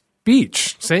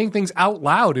speech, saying things out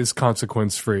loud is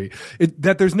consequence-free.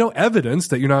 That there's no evidence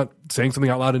that you're not saying something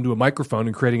out loud into a microphone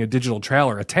and creating a digital trail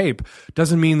or a tape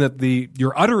doesn't mean that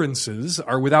your utterances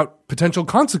are without potential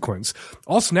consequence.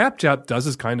 All Snapchat does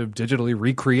is kind of digitally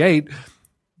recreate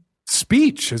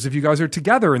speech, as if you guys are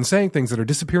together and saying things that are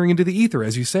disappearing into the ether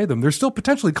as you say them. They're still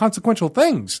potentially consequential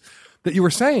things that you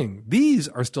are saying. These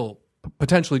are still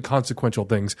potentially consequential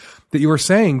things that you are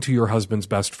saying to your husband's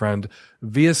best friend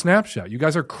via Snapchat. You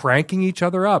guys are cranking each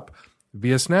other up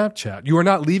via Snapchat. You are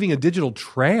not leaving a digital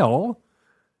trail.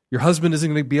 Your husband isn't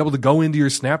going to be able to go into your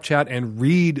Snapchat and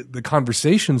read the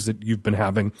conversations that you've been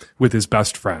having with his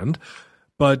best friend.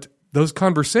 But those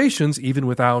conversations, even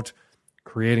without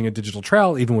creating a digital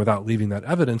trail, even without leaving that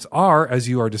evidence, are, as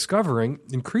you are discovering,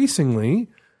 increasingly,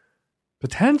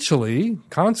 potentially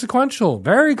consequential,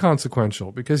 very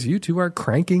consequential, because you two are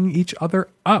cranking each other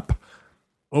up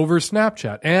over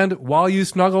Snapchat. And while you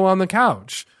snuggle on the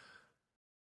couch,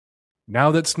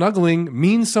 now that snuggling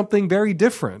means something very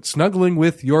different. Snuggling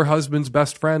with your husband's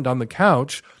best friend on the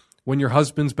couch when your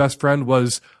husband's best friend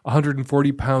was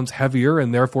 140 pounds heavier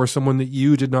and therefore someone that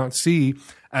you did not see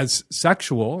as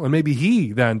sexual, and maybe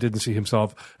he then didn't see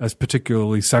himself as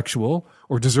particularly sexual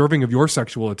or deserving of your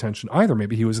sexual attention either.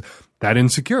 Maybe he was that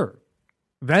insecure.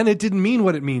 Then it didn't mean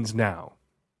what it means now.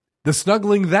 The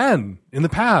snuggling then, in the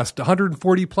past,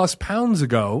 140 plus pounds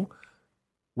ago,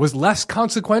 was less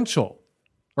consequential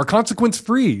or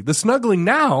consequence-free. The snuggling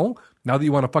now that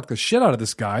you want to fuck the shit out of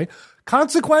this guy,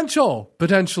 consequential,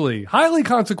 potentially, highly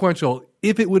consequential,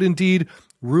 if it would indeed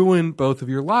ruin both of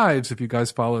your lives if you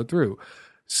guys followed through.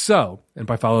 So, and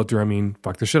by followed through, I mean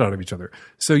fuck the shit out of each other.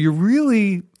 So you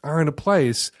really are in a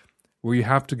place where you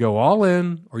have to go all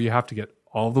in or you have to get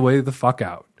all the way the fuck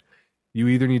out. You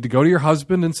either need to go to your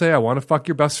husband and say, I want to fuck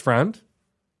your best friend.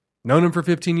 Known him for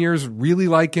 15 years, really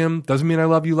like him, doesn't mean I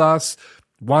love you less.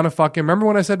 Want to fuck him. Remember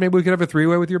when I said maybe we could have a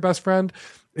three-way with your best friend?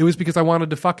 It was because I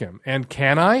wanted to fuck him. And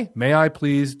can I? May I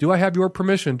please? Do I have your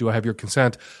permission? Do I have your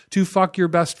consent to fuck your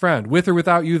best friend with or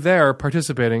without you there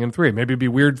participating in three? Maybe it'd be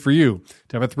weird for you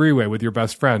to have a three-way with your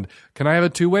best friend. Can I have a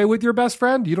two-way with your best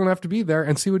friend? You don't have to be there,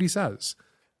 and see what he says.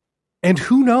 And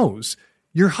who knows?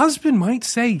 Your husband might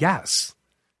say yes.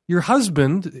 Your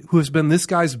husband, who has been this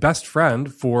guy's best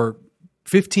friend for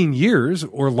 15 years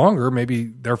or longer, maybe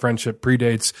their friendship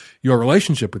predates your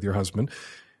relationship with your husband.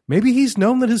 Maybe he's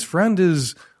known that his friend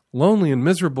is lonely and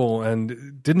miserable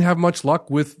and didn't have much luck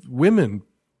with women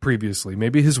previously.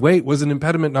 Maybe his weight was an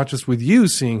impediment, not just with you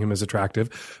seeing him as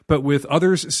attractive, but with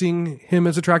others seeing him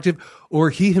as attractive, or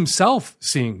he himself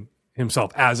seeing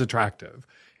himself as attractive.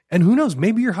 And who knows,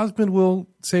 maybe your husband will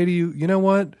say to you, you know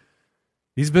what?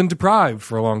 He's been deprived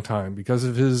for a long time because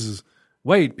of his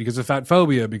weight, because of fat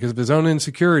phobia, because of his own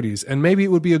insecurities. And maybe it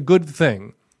would be a good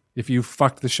thing if you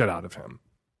fucked the shit out of him.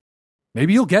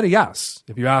 Maybe you'll get a yes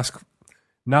if you ask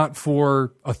not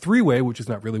for a three-way, which is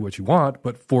not really what you want,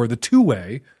 but for the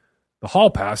two-way, the hall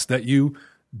pass that you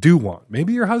do want.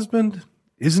 Maybe your husband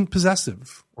isn't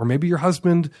possessive, or maybe your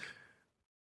husband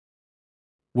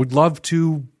would love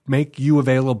to make you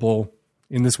available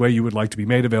in this way you would like to be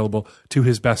made available to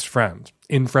his best friend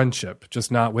in friendship,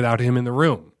 just not without him in the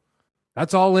room.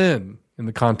 That's all in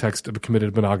the context of a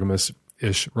committed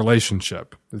monogamous-ish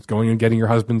relationship. It's going and getting your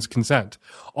husband's consent.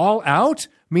 All out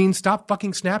means stop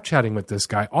fucking Snapchatting with this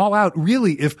guy. All out,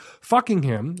 really, if fucking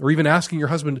him, or even asking your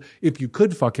husband if you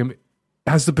could fuck him,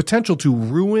 has the potential to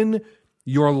ruin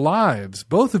your lives,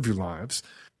 both of your lives,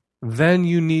 then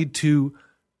you need to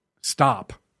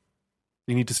stop.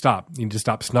 You need to stop. You need to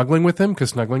stop snuggling with him,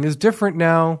 because snuggling is different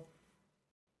now.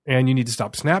 And you need to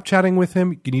stop Snapchatting with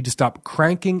him. You need to stop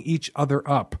cranking each other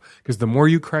up, because the more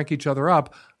you crank each other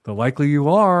up, the likely you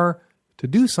are to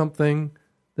do something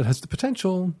that has the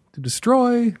potential to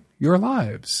destroy your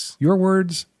lives. Your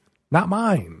words, not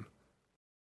mine.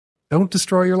 Don't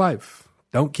destroy your life.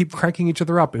 Don't keep cranking each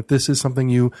other up if this is something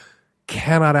you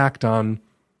cannot act on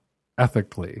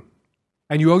ethically.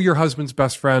 And you owe your husband's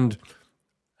best friend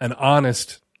an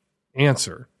honest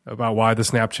answer about why the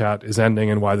Snapchat is ending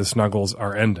and why the snuggles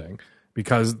are ending,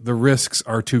 because the risks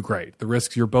are too great. The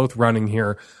risks you're both running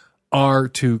here are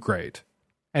too great.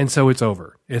 And so it's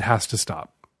over. It has to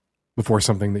stop before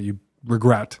something that you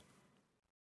regret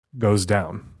goes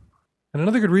down. And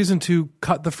another good reason to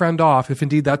cut the friend off, if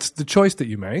indeed that's the choice that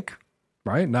you make,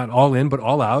 right? Not all in, but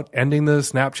all out, ending the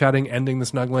Snapchatting, ending the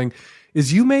snuggling,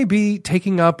 is you may be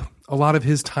taking up a lot of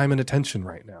his time and attention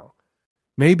right now.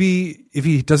 Maybe if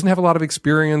he doesn't have a lot of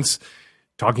experience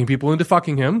talking people into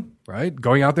fucking him, right?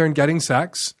 Going out there and getting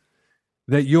sex,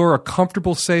 that you're a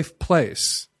comfortable, safe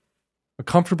place, a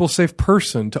comfortable, safe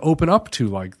person to open up to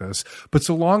like this. But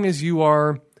so long as you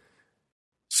are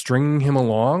stringing him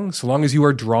along, so long as you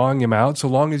are drawing him out, so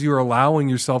long as you are allowing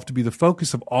yourself to be the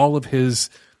focus of all of his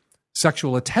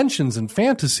sexual attentions and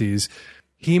fantasies,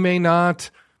 he may not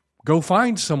go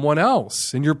find someone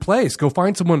else in your place. Go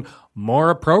find someone more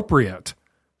appropriate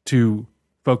to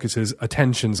focus his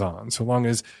attentions on, so long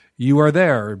as you are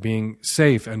there being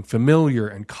safe and familiar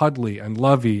and cuddly and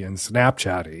lovey and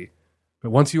Snapchatty.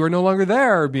 But once you are no longer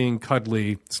there being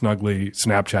cuddly, snuggly,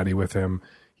 Snapchatty with him,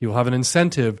 he will have an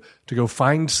incentive to go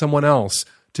find someone else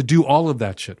to do all of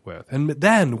that shit with. And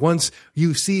then once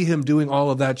you see him doing all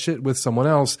of that shit with someone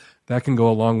else, that can go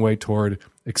a long way toward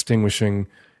extinguishing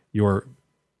your,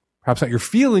 perhaps not your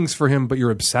feelings for him, but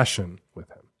your obsession with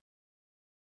him.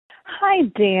 Hi,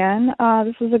 Dan.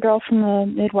 This is a girl from the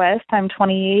Midwest. I'm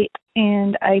 28,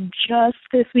 and I just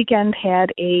this weekend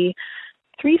had a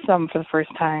threesome for the first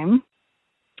time,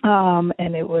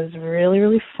 and it was really,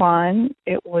 really fun.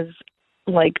 It was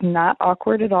like not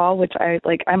awkward at all, which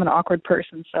I'm an awkward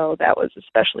person, so that was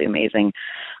especially amazing.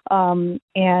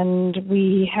 And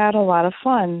we had a lot of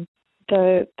fun.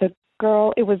 The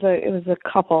girl, it was a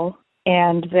couple,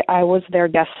 and I was their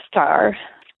guest star.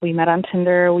 We met on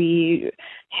Tinder. We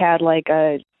had like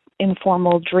a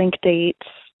informal drink date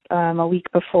a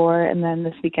week before, and then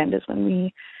this weekend is when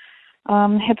we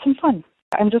had some fun.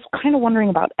 I'm just kind of wondering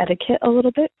about etiquette a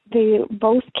little bit. They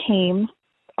both came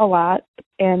a lot,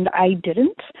 and I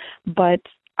didn't, but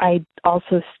I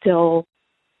also still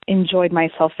enjoyed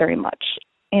myself very much.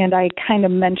 And I kind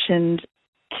of mentioned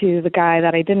to the guy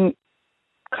that I didn't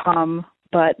come,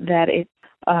 but that it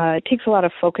takes a lot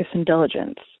of focus and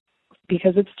diligence,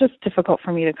 because it's just difficult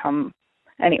for me to come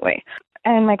anyway.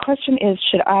 And my question is,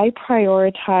 should I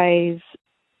prioritize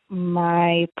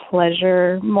my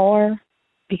pleasure more?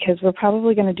 Because we're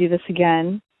probably going to do this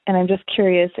again. And I'm just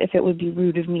curious if it would be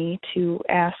rude of me to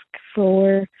ask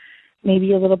for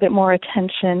maybe a little bit more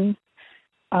attention,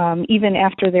 even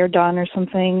after they're done or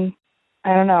something.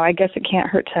 I don't know. I guess it can't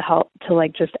hurt to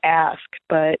like just ask.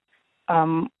 But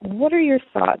what are your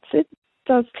thoughts? It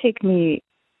does take me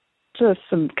just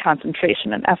some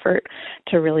concentration and effort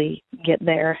to really get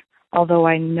there, although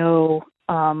I know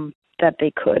that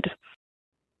they could.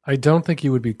 I don't think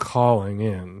you would be calling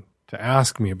in to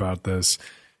ask me about this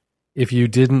if you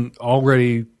didn't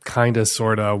already kind of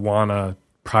sort of want to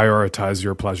prioritize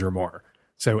your pleasure more.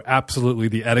 So absolutely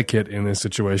the etiquette in this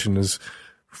situation is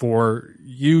for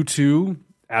you to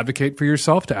advocate for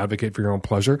yourself, to advocate for your own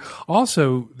pleasure.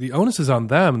 Also, the onus is on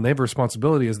them, and they have a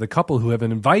responsibility as the couple who have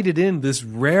invited in this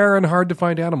rare and hard to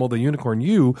find animal, the unicorn,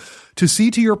 you, to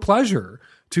see to your pleasure,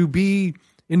 to be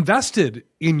invested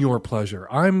in your pleasure.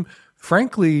 I'm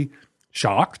frankly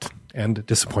shocked and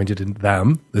disappointed in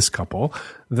them, this couple,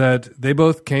 that they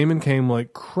both came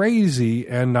like crazy,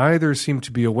 and neither seemed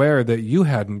to be aware that you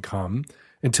hadn't come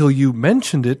until you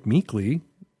mentioned it meekly,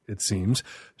 it seems,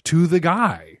 to the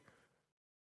guy.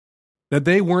 That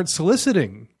they weren't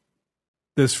soliciting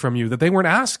this from you, that they weren't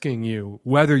asking you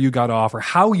whether you got off or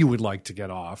how you would like to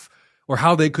get off, or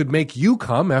how they could make you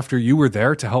come after you were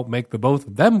there to help make the both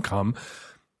of them come,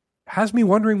 has me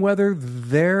wondering whether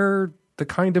they're the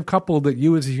kind of couple that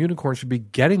you as a unicorn should be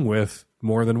getting with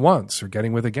more than once, or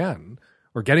getting with again,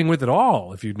 or getting with at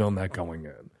all if you'd known that going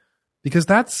in. Because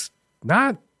that's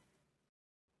not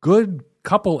good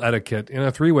couple etiquette in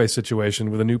a three-way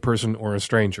situation with a new person or a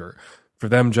stranger. For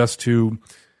them just to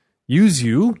use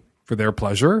you for their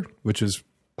pleasure, which is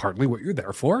partly what you're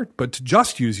there for, but to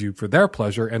just use you for their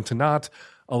pleasure and to not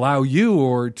allow you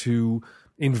or to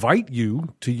invite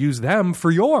you to use them for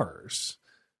yours.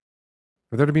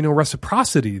 For there to be no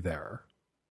reciprocity there.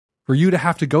 For you to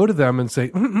have to go to them and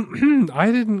say,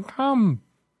 I didn't come,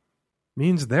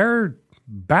 means they're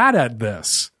bad at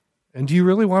this. And do you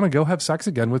really want to go have sex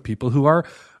again with people who are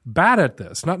bad at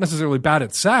this? Not necessarily bad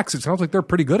at sex. It sounds like they're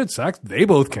pretty good at sex. They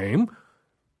both came.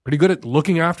 Pretty good at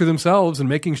looking after themselves and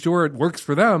making sure it works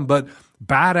for them, but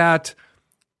bad at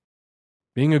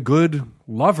being a good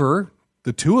lover,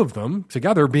 the two of them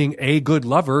together being a good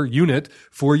lover unit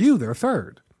for you, their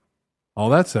third. All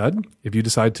that said, if you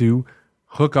decide to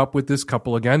hook up with this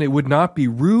couple again, it would not be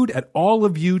rude at all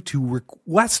of you to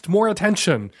request more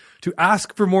attention, to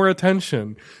ask for more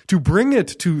attention, to bring it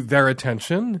to their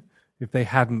attention, if they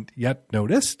hadn't yet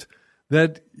noticed,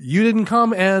 that you didn't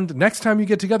come and next time you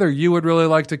get together, you would really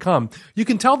like to come. You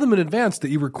can tell them in advance that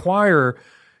you require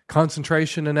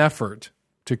concentration and effort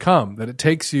to come, that it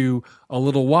takes you a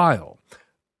little while.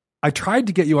 I tried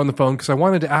to get you on the phone because I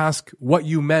wanted to ask what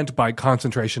you meant by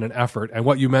concentration and effort and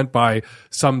what you meant by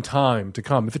some time to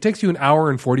come. If it takes you an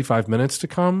hour and 45 minutes to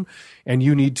come and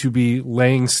you need to be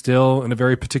laying still in a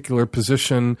very particular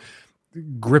position,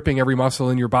 gripping every muscle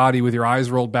in your body with your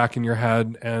eyes rolled back in your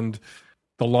head and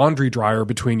the laundry dryer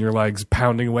between your legs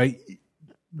pounding away,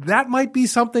 that might be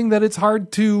something that it's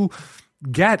hard to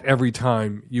get every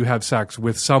time you have sex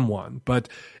with someone. But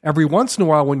every once in a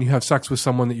while when you have sex with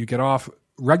someone that you get off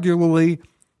regularly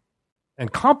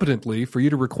and competently for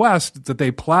you to request that they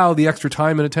plow the extra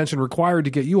time and attention required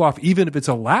to get you off, even if it's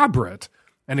elaborate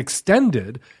and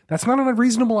extended, that's not an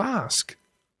unreasonable ask.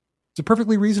 It's a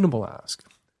perfectly reasonable ask.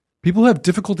 People have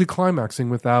difficulty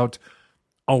climaxing without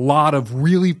a lot of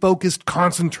really focused,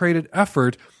 concentrated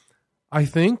effort. I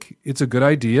think it's a good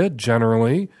idea,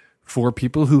 generally, for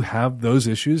people who have those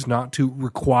issues not to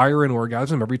require an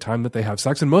orgasm every time that they have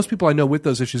sex. And most people I know with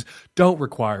those issues don't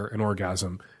require an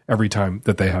orgasm every time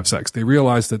that they have sex. They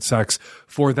realize that sex,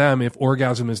 for them, if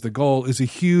orgasm is the goal, is a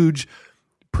huge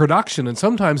production and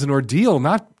sometimes an ordeal,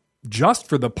 not just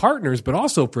for the partners, but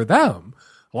also for them.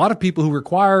 A lot of people who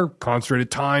require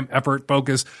concentrated time, effort,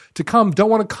 focus to come don't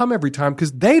want to come every time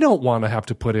because they don't want to have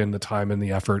to put in the time and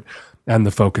the effort and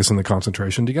the focus and the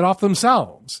concentration to get off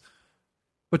themselves.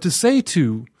 But to say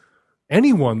to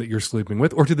anyone that you're sleeping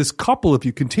with, or to this couple if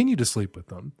you continue to sleep with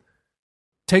them,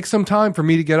 take some time for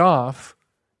me to get off.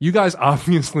 You guys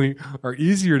obviously are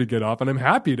easier to get off, and I'm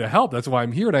happy to help. That's why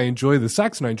I'm here, and I enjoy the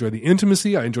sex, and I enjoy the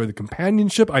intimacy, I enjoy the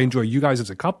companionship, I enjoy you guys as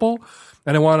a couple,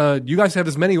 and I want you guys to have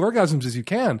as many orgasms as you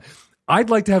can. I'd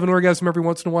like to have an orgasm every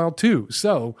once in a while, too.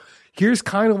 So here's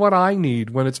kind of what I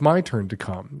need when it's my turn to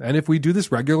come. And if we do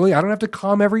this regularly, I don't have to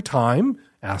come every time,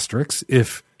 asterisks,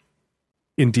 if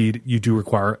indeed you do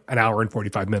require an hour and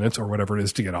 45 minutes or whatever it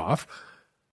is to get off.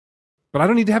 But I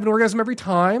don't need to have an orgasm every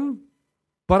time.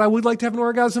 But I would like to have an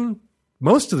orgasm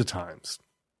most of the times,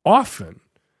 often.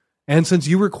 And since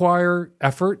you require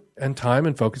effort and time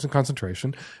and focus and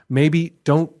concentration, maybe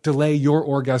don't delay your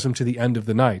orgasm to the end of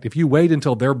the night. If you wait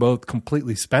until they're both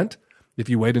completely spent, if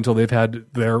you wait until they've had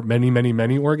their many, many,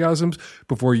 many orgasms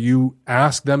before you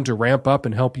ask them to ramp up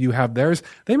and help you have theirs,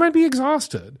 they might be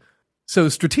exhausted. So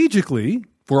strategically,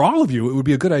 for all of you, it would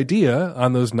be a good idea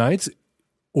on those nights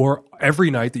or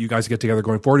every night that you guys get together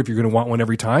going forward, if you're going to want one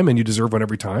every time and you deserve one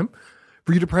every time,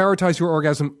 for you to prioritize your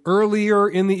orgasm earlier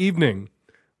in the evening,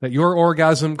 that your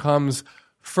orgasm comes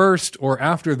first or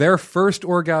after their first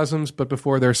orgasms, but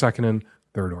before their second and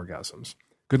third orgasms.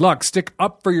 Good luck. Stick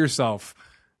up for yourself.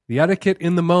 The etiquette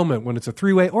in the moment, when it's a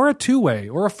 3-way or a 2-way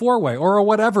or a 4-way or a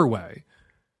whatever way,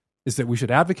 is that we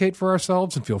should advocate for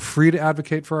ourselves and feel free to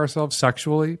advocate for ourselves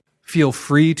sexually, feel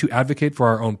free to advocate for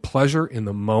our own pleasure in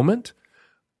the moment.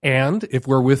 And if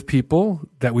we're with people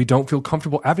that we don't feel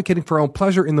comfortable advocating for our own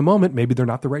pleasure in the moment, maybe they're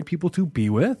not the right people to be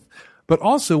with. But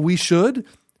also we should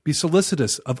be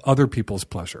solicitous of other people's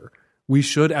pleasure. We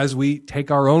should, as we take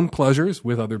our own pleasures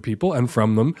with other people and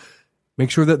from them,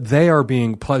 make sure that they are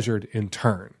being pleasured in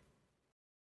turn.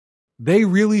 They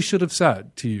really should have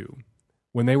said to you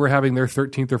when they were having their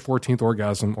 13th or 14th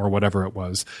orgasm or whatever it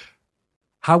was,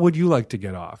 how would you like to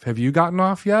get off? Have you gotten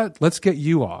off yet? Let's get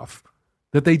you off.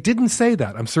 That they didn't say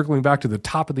that. I'm circling back to the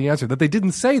top of the answer. That they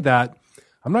didn't say that.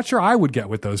 I'm not sure I would get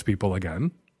with those people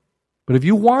again. But if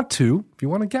you want to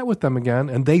get with them again,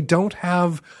 and they don't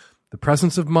have the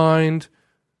presence of mind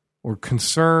or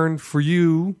concern for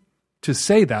you to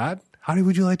say that, how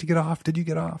would you like to get off? Did you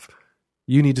get off?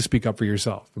 You need to speak up for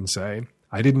yourself and say,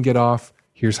 I didn't get off.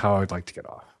 Here's how I'd like to get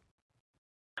off.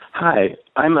 Hi,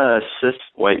 I'm a cis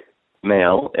white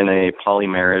male in a poly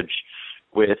marriage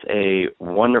with a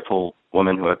wonderful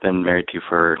woman who I've been married to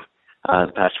for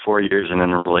the past 4 years and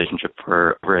in a relationship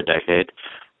for over a decade.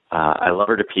 I love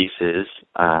her to pieces,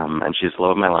 and she's the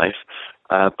love of my life.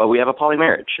 But we have a poly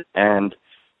marriage. And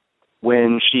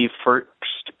when she first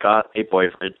got a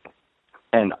boyfriend,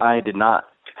 and I did not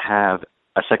have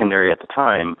a secondary at the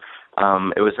time,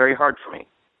 it was very hard for me.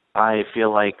 I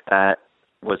feel like that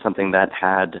was something that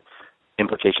had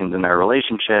implications in our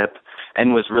relationship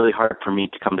and was really hard for me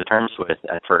to come to terms with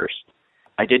at first.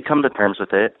 I did come to terms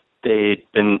with it. They've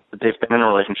been in a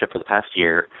relationship for the past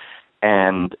year,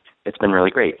 and it's been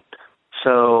really great.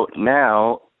 So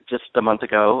now, just a month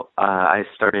ago, I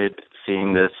started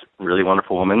seeing this really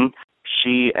wonderful woman.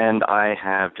 She and I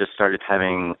have just started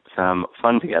having some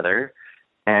fun together,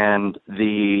 and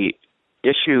the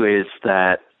issue is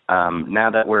that now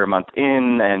that we're a month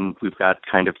in and we've got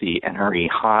kind of the NRE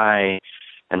high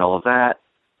and all of that,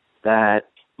 that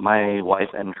my wife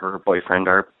and her boyfriend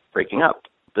are breaking up.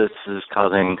 This is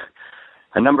causing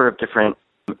a number of different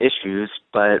issues,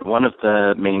 but one of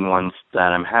the main ones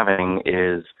that I'm having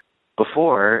is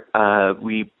before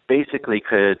we basically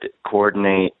could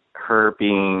coordinate her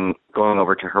going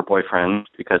over to her boyfriend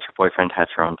because her boyfriend has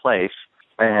her own place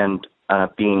and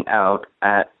being out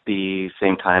at the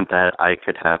same time that I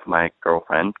could have my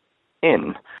girlfriend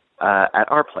in at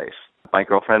our place. My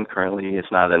girlfriend currently is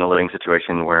not in a living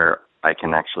situation where I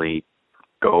can actually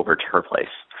go over to her place.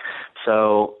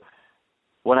 So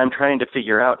what I'm trying to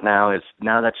figure out now is,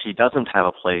 now that she doesn't have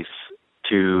a place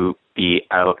to be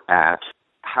out at,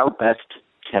 how best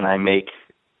can I make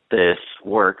this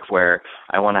work where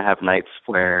I want to have nights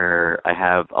where I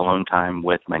have alone time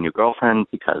with my new girlfriend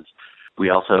because we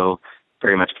also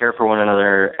very much care for one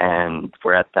another and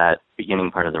we're at that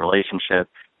beginning part of the relationship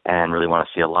and really want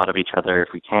to see a lot of each other if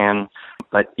we can,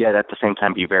 but yet at the same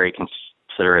time be very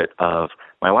considerate of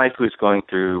my wife who's going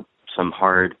through some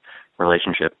hard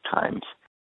relationship times.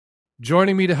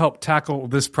 Joining me to help tackle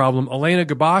this problem, Allena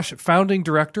Gabosch, founding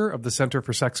director of the Center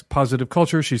for Sex Positive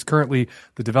Culture. She's currently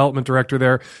the development director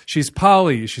there. She's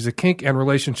poly. She's a kink and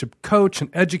relationship coach,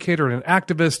 an educator, and an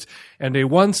activist, and a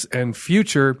once and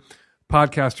future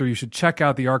podcaster. You should check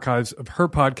out the archives of her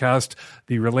podcast,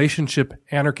 The Relationship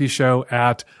Anarchy Show,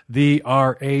 at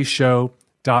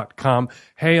therashow.com.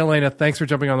 Hey, Allena, thanks for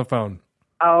jumping on the phone.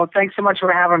 Oh, thanks so much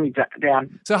for having me,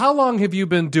 Dan. So how long have you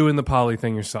been doing the poly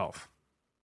thing yourself?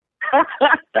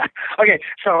 Okay,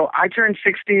 so I turned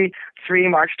 63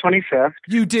 March 25th.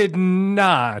 You did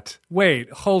not.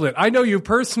 Wait, hold it. I know you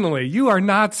personally. You are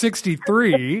not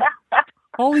 63.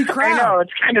 Holy crap.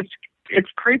 I know, it's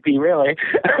creepy, really.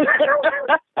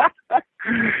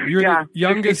 You're the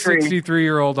youngest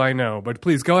 63-year-old I know, but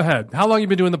please go ahead. How long have you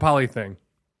been doing the poly thing?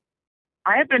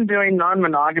 I have been doing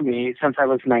non-monogamy since I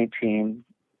was 19.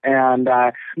 And,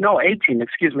 18,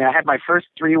 excuse me. I had my first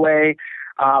three-way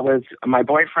with my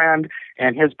boyfriend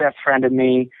and his best friend and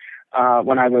me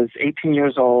when I was 18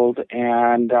 years old.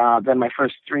 And then my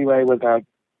first three-way with a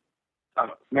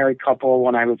married couple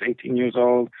when I was 18 years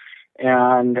old.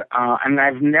 And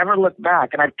I've never looked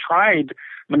back. And I've tried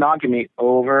monogamy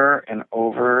over and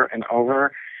over and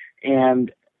over.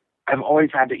 And I've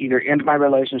always had to either end my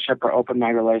relationship or open my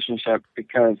relationship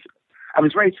because I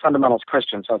was raised fundamentalist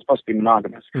Christian, so I was supposed to be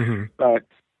monogamous. Mm-hmm. But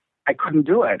I couldn't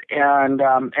do it. And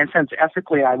since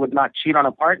ethically I would not cheat on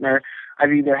a partner,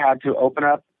 I've either had to open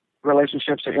up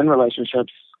relationships or end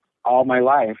relationships all my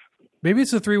life. Maybe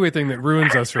it's a three-way thing that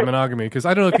ruins us for monogamy, because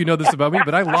I don't know if you know this about me,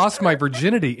 but I lost my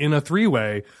virginity in a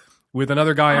three-way with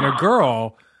another guy and a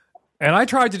girl, and I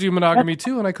tried to do monogamy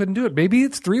too, and I couldn't do it. Maybe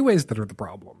it's three-ways that are the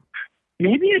problem.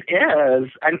 Maybe it is,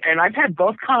 and I've had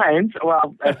both kinds.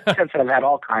 Well, since I've had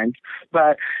all kinds,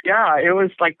 but yeah, it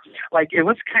was like it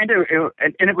was kind of,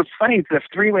 and it was funny. The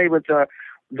three-way with the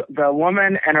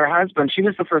woman and her husband. She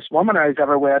was the first woman I was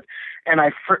ever with, and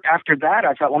after that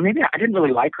I thought, well, maybe I didn't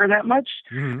really like her that much,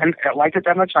 and I liked it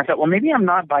that much. And I thought, well, maybe I'm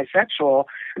not bisexual,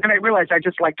 and then I realized I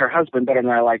just liked her husband better than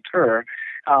I liked her,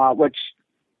 which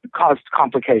caused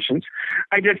complications.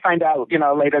 I did find out,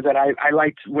 later that I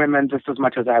liked women just as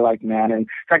much as I liked men. And in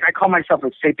fact, I call myself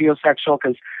a sapiosexual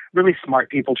because really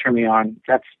smart people turn me on.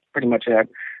 That's pretty much it.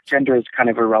 Gender is kind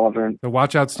of irrelevant. So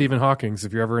watch out, Stephen Hawking's,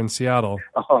 if you're ever in Seattle.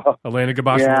 Allena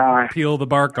Gabosch will peel the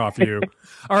bark off you.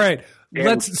 All right.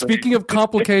 Speaking of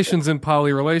complications in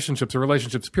poly relationships or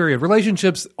relationships, period.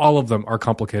 Relationships, all of them are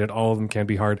complicated. All of them can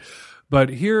be hard. But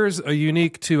here's a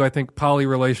unique to, I think, poly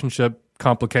relationship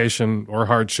complication or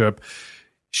hardship.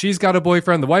 She's got a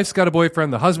boyfriend, the wife's got a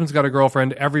boyfriend, the husband's got a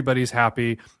girlfriend, everybody's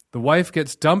happy. The wife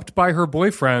gets dumped by her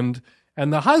boyfriend,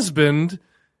 and the husband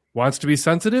wants to be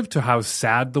sensitive to how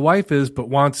sad the wife is, but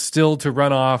wants still to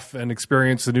run off and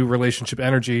experience the new relationship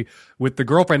energy with the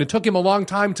girlfriend. It took him a long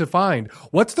time to find.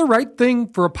 What's the right thing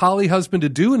for a poly husband to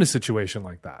do in a situation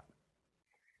like that?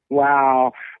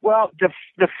 Wow. Well,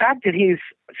 the fact that he's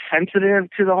sensitive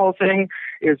to the whole thing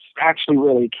is actually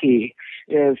really key.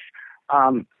 Is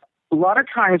a lot of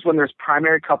times when there's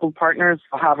primary couple partners,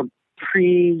 they'll have a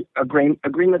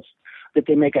agreements that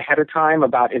they make ahead of time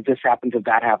about if this happens, if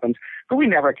that happens, but we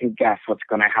never can guess what's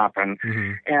going to happen.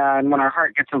 Mm-hmm. And when our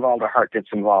heart gets involved, our heart gets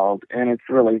involved, and it's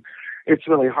really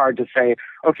hard to say,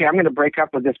 okay, I'm going to break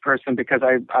up with this person because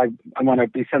I want to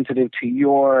be sensitive to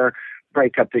your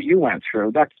breakup that you went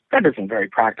through. That isn't very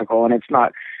practical, and it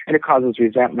causes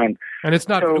resentment. And it's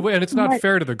not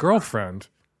fair to the girlfriend.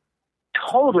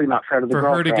 Totally not fair to the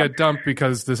girlfriend. For her to get dumped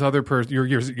because this other person,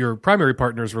 your primary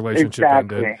partner's relationship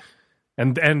ended.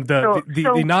 And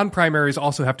the non-primaries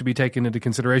also have to be taken into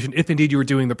consideration if indeed you were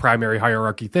doing the primary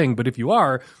hierarchy thing. But if you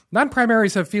are,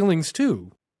 non-primaries have feelings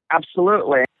too.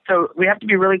 Absolutely. So we have to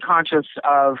be really conscious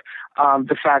of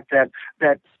the fact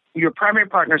that your primary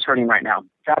partner is hurting right now.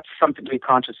 That's something to be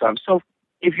conscious of. So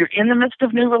if you're in the midst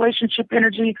of new relationship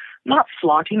energy, not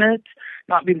flaunting it,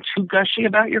 not being too gushy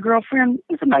about your girlfriend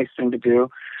is a nice thing to do.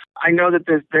 I know that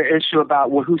there's the issue about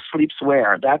who sleeps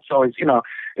where. That's always,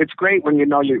 it's great when you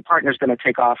know your partner's going to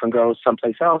take off and go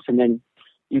someplace else, and then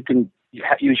you can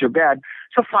use your bed.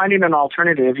 So finding an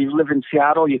alternative. You live in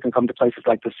Seattle, you can come to places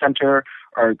like the Center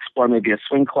or explore maybe a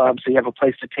swing club, so you have a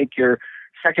place to take your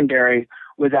secondary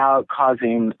without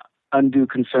causing undue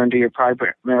concern to your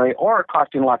primary or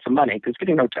costing lots of money, because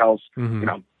getting hotels,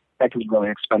 that can be really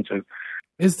expensive.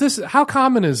 How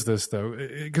common is this though?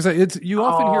 Because you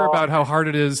often hear about how hard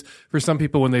it is for some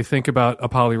people when they think about a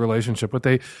poly relationship. What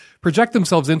they project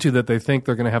themselves into that they think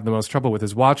they're going to have the most trouble with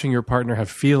is watching your partner have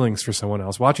feelings for someone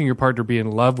else, watching your partner be in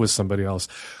love with somebody else.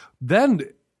 Then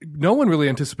no one really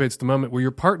anticipates the moment where your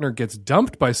partner gets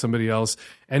dumped by somebody else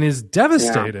and is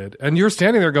devastated. Yeah. And you're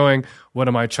standing there going, what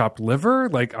am I, chopped liver?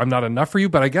 Like, I'm not enough for you.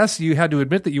 But I guess you had to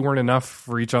admit that you weren't enough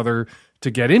for each other to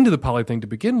get into the poly thing to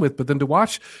begin with. But then to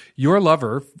watch your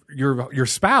lover, your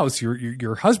spouse,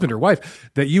 your husband or wife,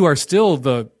 that you are still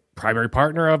the primary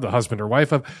partner of, the husband or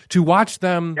wife of, to watch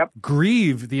them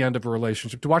grieve the end of a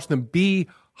relationship, to watch them be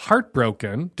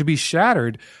heartbroken, to be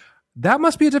shattered, that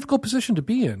must be a difficult position to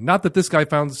be in. Not that this guy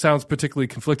sounds particularly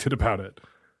conflicted about it.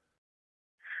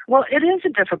 Well, it is a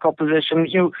difficult position.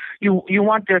 You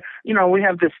want to, we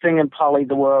have this thing in poly,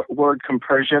 the word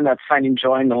compersion, that's finding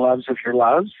joy in the loves of your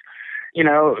loves.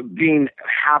 Being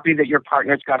happy that your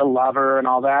partner's got a lover and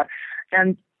all that.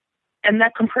 And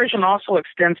that compersion also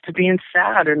extends to being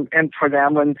sad and for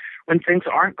them when things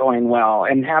aren't going well,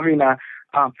 and having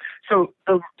so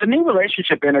the new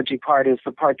relationship energy part is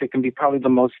the part that can be probably the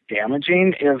most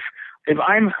damaging. If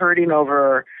I'm hurting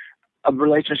over a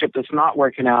relationship that's not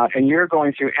working out and you're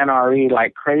going through NRE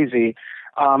like crazy,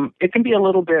 it can be a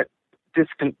little bit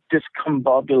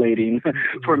discombobulating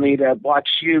for me to watch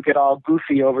you get all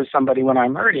goofy over somebody when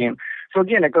I'm hurting. So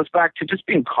again, it goes back to just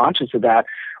being conscious of that.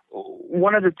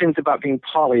 One of the things about being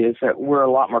poly is that we're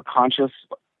a lot more conscious,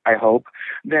 I hope,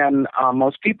 than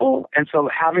most people. And so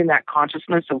having that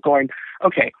consciousness of going,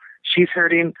 okay, she's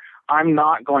hurting, I'm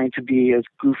not going to be as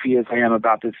goofy as I am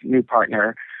about this new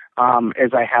partner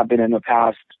as I have been in the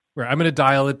past. Right. I'm going to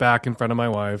dial it back in front of my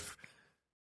wife.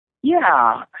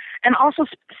 Yeah. And also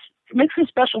make some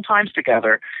special times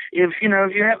together. If you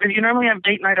normally have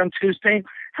date night on Tuesday,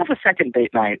 have a second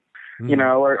date night,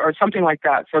 or something like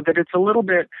that, so that it's a little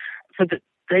bit, so that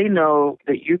they know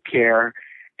that you care,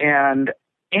 and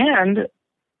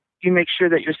you make sure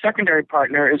that your secondary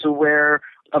partner is aware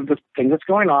of the thing that's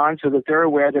going on, so that they're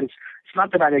aware that it's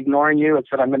not that I'm ignoring you, it's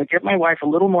that I'm going to give my wife a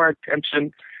little more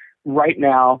attention right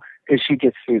now as she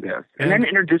gets through this. And then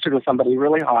introduce her to somebody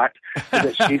really hot so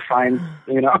that she finds,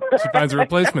 she finds a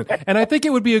replacement. And I think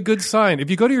it would be a good sign if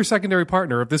you go to your secondary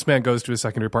partner, if this man goes to his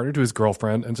secondary partner, to his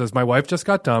girlfriend, and says, my wife just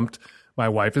got dumped, my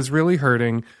wife is really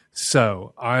hurting,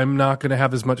 so I'm not going to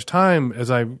have as much time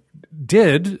as I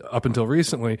did up until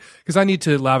recently because I need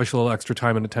to lavish a little extra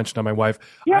time and attention on my wife.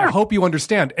 Yeah. I hope you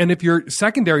understand. And if your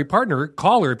secondary partner,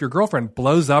 caller, if your girlfriend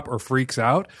blows up or freaks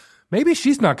out, maybe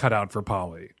she's not cut out for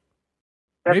poly.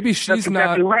 Maybe she's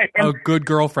not a good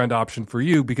girlfriend option for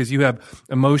you because you have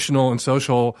emotional and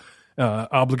social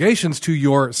obligations to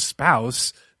your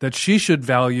spouse that she should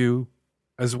value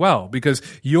as well, because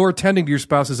you're tending to your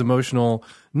spouse's emotional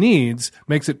needs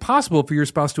makes it possible for your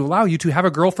spouse to allow you to have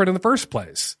a girlfriend in the first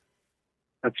place.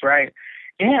 That's right.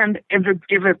 And if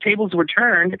the tables were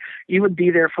turned, you would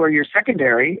be there for your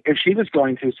secondary if she was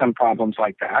going through some problems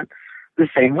like that the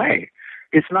same way.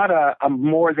 It's not a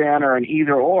more than or an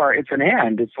either or, it's an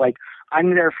and. It's like,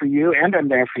 I'm there for you and I'm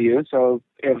there for you. So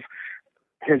if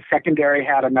his secondary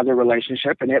had another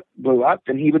relationship and it blew up,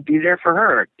 then he would be there for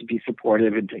her to be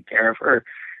supportive and take care of her.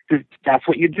 That's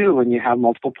what you do when you have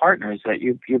multiple partners, that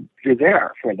you're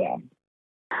there for them.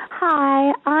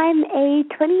 Hi, I'm a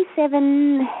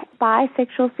 27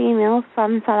 bisexual female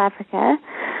from South Africa.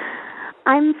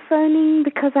 I'm phoning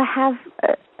because I have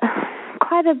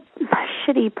quite a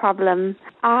shitty problem.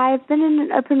 I've been in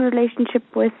an open relationship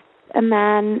with a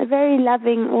man, a very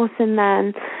loving, awesome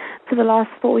man, for the last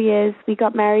 4 years. We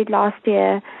got married last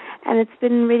year, and it's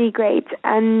been really great.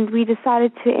 And we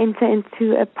decided to enter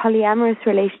into a polyamorous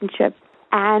relationship,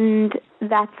 and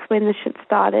that's when the shit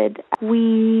started.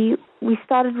 We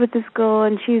started with this girl,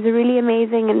 and she was really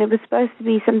amazing, and it was supposed to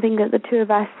be something that the two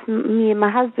of us, me and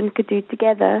my husband, could do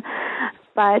together.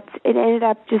 But it ended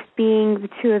up just being the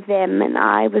two of them, and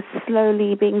I was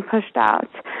slowly being pushed out.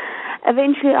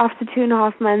 Eventually, after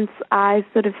 2.5 months, I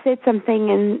sort of said something,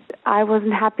 and I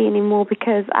wasn't happy anymore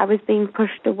because I was being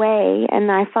pushed away, and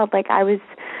I felt like I was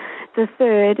the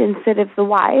third instead of the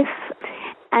wife.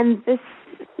 And this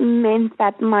meant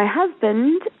that my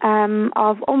husband,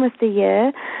 of almost a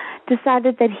year,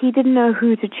 decided that he didn't know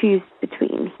who to choose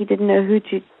between. He didn't know who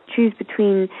to choose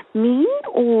between me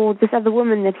or this other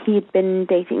woman that he had been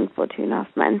dating for 2.5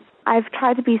 months. I've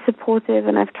tried to be supportive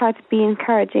and I've tried to be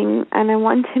encouraging, and I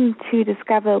want him to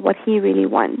discover what he really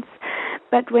wants.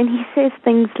 But when he says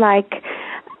things like,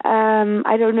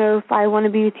 I don't know if I want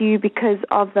to be with you because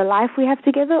of the life we have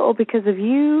together or because of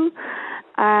you,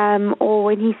 or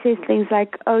when he says things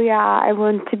like, oh yeah, I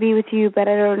want to be with you, but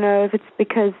I don't know if it's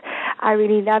because I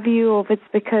really love you or if it's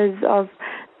because of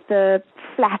the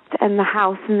flat and the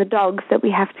house and the dogs that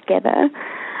we have together.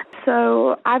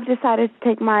 So I've decided to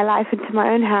take my life into my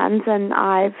own hands, and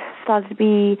I've started to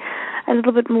be a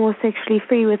little bit more sexually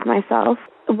free with myself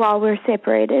while we're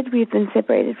separated. We've been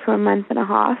separated for a month and a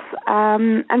half.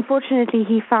 Unfortunately,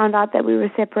 he found out that we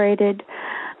were separated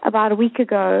about a week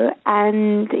ago,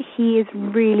 and he is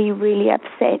really, really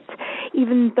upset.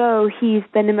 Even though he's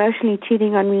been emotionally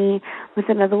cheating on me with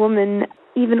another woman,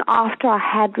 even after I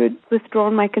had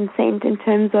withdrawn my consent in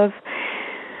terms of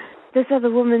this other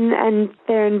woman and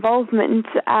their involvement,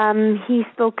 he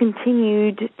still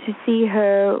continued to see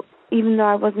her even though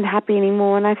I wasn't happy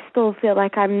anymore, and I still feel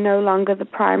like I'm no longer the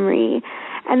primary.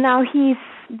 And now he's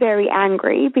very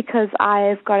angry because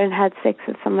I've gone and had sex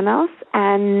with someone else,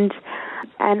 and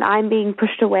I'm being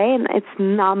pushed away, and it's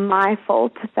not my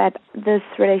fault that this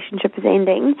relationship is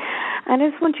ending. And I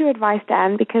just want your advice,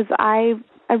 Dan, because I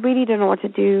really don't know what to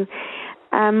do.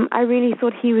 I really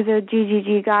thought he was a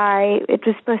GGG guy. It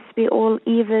was supposed to be all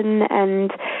even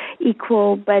and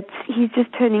equal, but he's just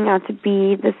turning out to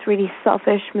be this really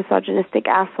selfish, misogynistic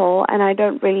asshole, and I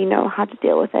don't really know how to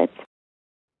deal with it.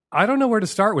 I don't know where to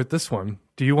start with this one.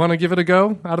 Do you want to give it a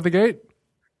go out of the gate?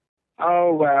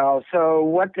 Oh, well, so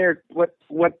what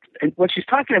she's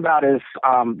talking about is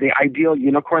the ideal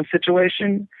unicorn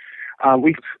situation.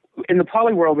 In the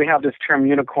poly world, we have this term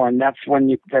unicorn. That's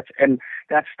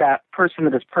that person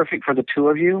that is perfect for the two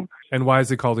of you. And why is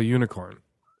it called a unicorn?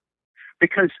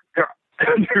 Because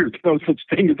there's no such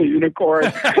thing as a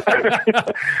unicorn.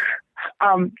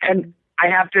 And I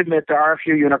have to admit, there are a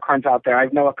few unicorns out there. I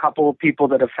know a couple of people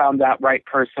that have found that right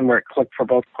person where it clicked for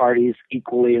both parties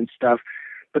equally and stuff.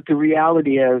 But the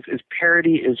reality is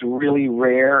parity is really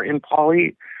rare in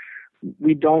poly.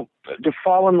 We don't, to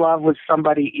fall in love with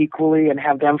somebody equally and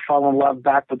have them fall in love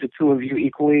back with the two of you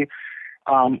equally,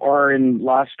 or in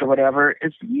lust or whatever,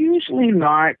 it's usually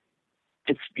not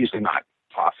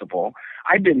possible.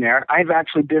 I've been there. I've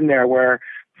actually been there where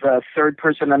the third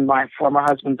person in my former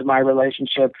husband in my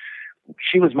relationship,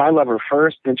 she was my lover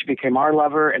first, then she became our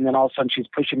lover, and then all of a sudden she's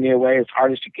pushing me away as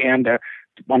hard as she can to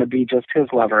want to be just his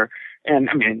lover. And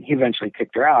I mean, he eventually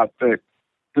kicked her out, but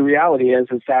the reality is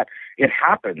that it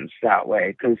happens that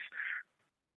way because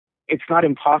it's not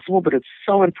impossible, but it's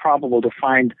so improbable to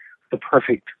find the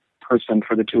perfect person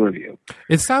for the two of you.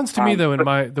 It sounds to me, though,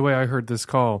 the way I heard this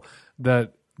call,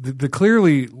 that the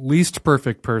clearly least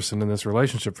perfect person in this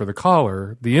relationship for the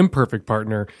caller, the imperfect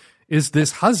partner, is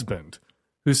this husband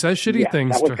who says shitty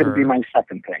things to her. That was going to be my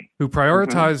second thing. Who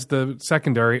prioritized the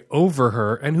secondary over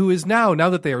her, and who is now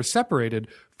that they are separated,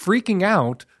 freaking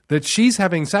out that she's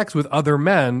having sex with other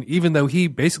men, even though he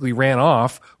basically ran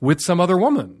off with some other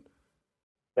woman.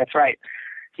 That's right.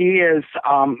 He is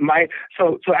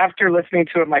so after listening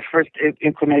to it, my first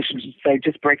inclination is to say,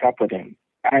 just break up with him.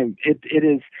 It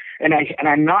is, and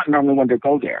I'm not normally one to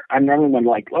go there. I'm normally one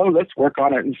like, oh, let's work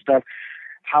on it and stuff.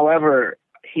 However,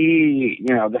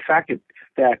 the fact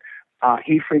that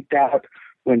he freaked out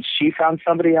when she found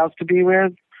somebody else to be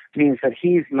with means that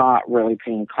he's not really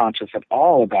being conscious at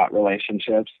all about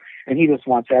relationships, and he just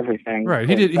wants everything. Right.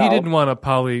 He didn't want a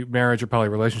poly marriage or poly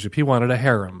relationship. He wanted a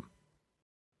harem.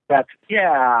 That's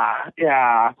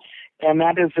and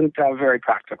that isn't very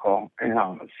practical,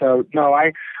 So no,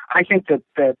 I think that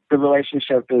the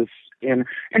relationship is in.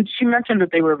 And she mentioned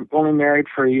that they were only married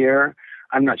for a year.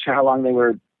 I'm not sure how long they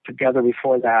were together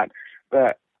before that,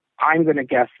 but I'm going to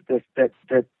guess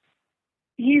that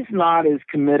he's not as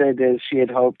committed as she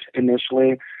had hoped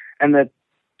initially, and that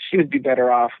she would be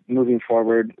better off moving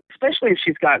forward, especially if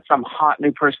she's got some hot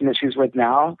new person that she's with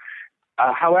now.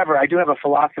 However, I do have a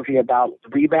philosophy about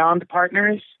rebound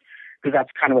partners, because that's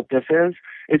kind of what this is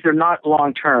they're not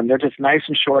long-term. They're just nice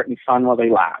and short and fun while they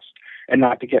last, and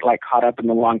not to get caught up in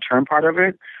the long-term part of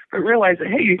it, but realize that,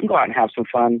 hey, you can go out and have some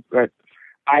fun. But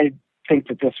I think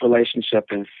that this relationship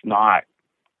is not,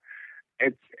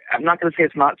 I'm not going to say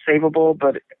it's not savable,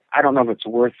 but I don't know if it's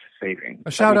worth saving.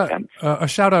 A shout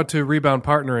out to rebound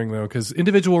partnering, though, because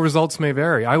individual results may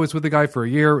vary. I was with the guy for a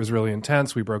year. It was really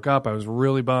intense. We broke up. I was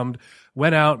really bummed.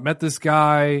 Went out, met this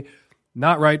guy,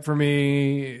 not right for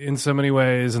me in so many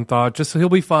ways, and thought he'll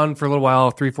be fun for a little while,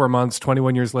 3-4 months,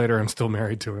 21 years later, I'm still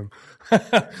married to him.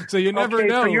 So you never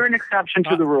know. So you're an exception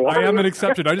to the rule. I am an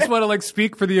exception. I just want to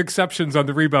speak for the exceptions on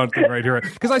the rebound thing right here.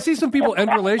 Because I see some people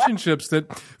end relationships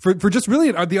that for just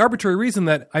really the arbitrary reason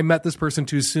that I met this person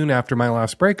too soon after my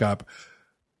last breakup.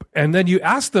 And then you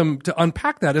ask them to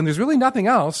unpack that, and there's really nothing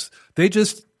else. They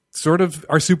just sort of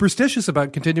are superstitious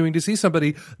about continuing to see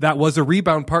somebody that was a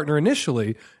rebound partner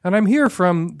initially. And I'm here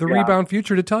from the rebound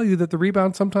future to tell you that the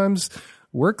rebound sometimes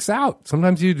works out.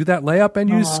 Sometimes you do that layup and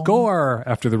you score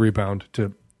after the rebound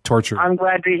to torture. I'm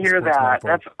glad to hear that.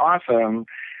 That's awesome.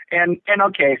 And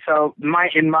okay, so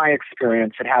in my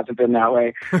experience, it hasn't been that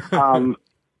way.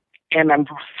 And I'm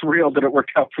thrilled that it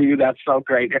worked out for you. That's so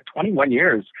great. At 21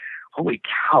 years. Holy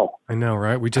cow. I know,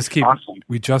 right? We just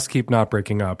keep not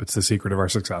breaking up. It's the secret of our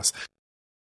success.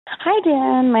 Hi,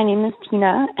 Dan. My name is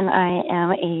Tina, and I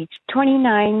am a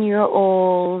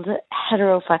 29-year-old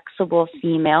heteroflexible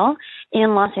female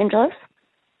in Los Angeles,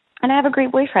 and I have a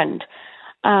great boyfriend.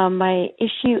 My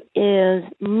issue is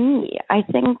me. I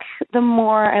think the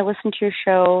more I listen to your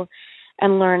show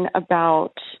and learn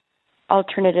about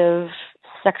alternative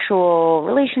sexual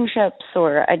relationships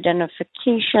or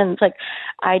identifications, like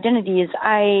identities,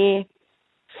 I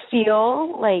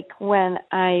feel like when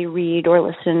I read or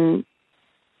listen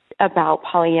about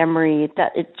polyamory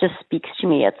that it just speaks to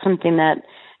me. It's something that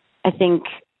I think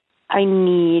I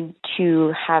need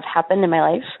to have happen in my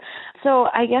life. So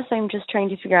I guess I'm just trying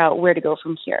to figure out where to go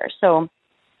from here. So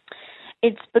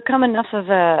it's become enough of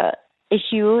a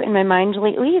issue in my mind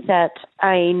lately that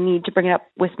I need to bring it up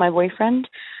with my boyfriend.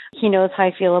 He knows how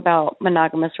I feel about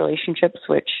monogamous relationships,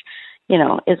 which,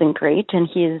 isn't great. And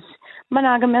he's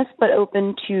monogamous, but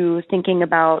open to thinking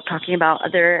about talking about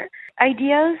other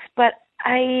ideas. But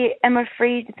I am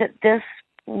afraid that this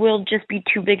will just be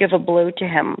too big of a blow to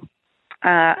him.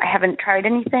 I haven't tried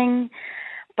anything,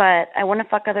 but I want to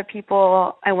fuck other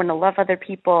people. I want to love other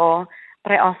people,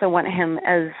 but I also want him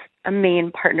as a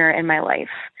main partner in my life.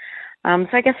 So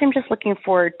I guess I'm just looking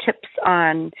for tips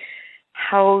on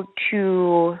how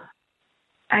to,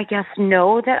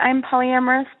 know that I'm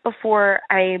polyamorous before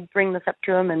I bring this up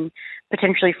to him and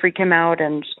potentially freak him out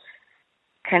and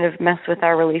kind of mess with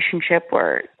our relationship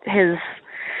or his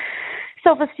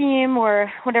self-esteem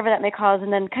or whatever that may cause,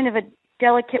 and then kind of a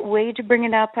delicate way to bring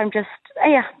it up. I'm just,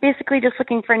 basically just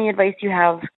looking for any advice you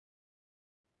have.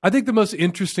 I think the most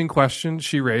interesting question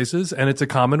she raises, and it's a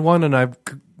common one, and I've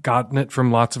gotten it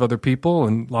from lots of other people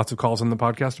and lots of calls on the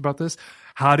podcast about this.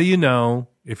 How do you know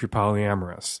if you're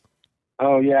polyamorous?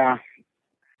 Oh, yeah.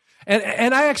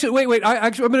 And I actually wait.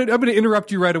 I'm going to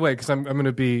interrupt you right away because I'm going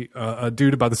to be a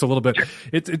dude about this a little bit.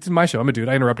 It's my show. I'm a dude.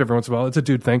 I interrupt every once in a while. It's a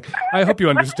dude thing. I hope you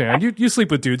understand. You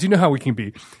sleep with dudes. You know how we can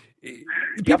be.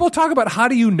 People talk about how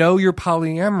do you know you're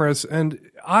polyamorous, and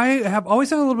I have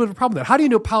always had a little bit of a problem with that. How do you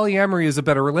know polyamory is a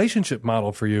better relationship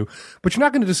model for you? But you're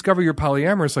not going to discover you're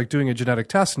polyamorous like doing a genetic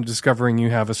test and discovering you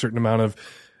have a certain amount of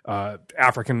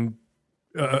African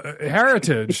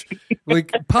heritage.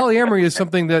 Like polyamory is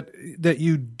something that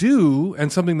you do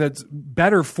and something that's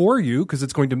better for you because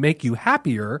it's going to make you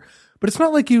happier. But it's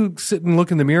not like you sit and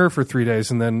look in the mirror for 3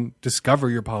 days and then discover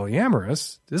you're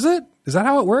polyamorous, is it? Is that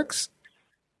how it works?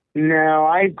 No,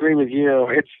 I agree with you.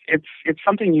 It's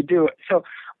something you do. So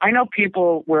I know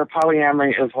people where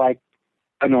polyamory is like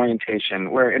an orientation,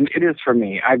 and it is for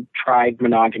me. I've tried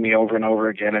monogamy over and over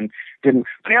again and didn't.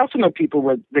 But I also know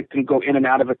people that can go in and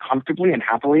out of it comfortably and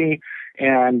happily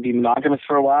and be monogamous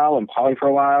for a while and poly for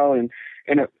a while.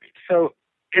 So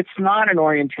it's not an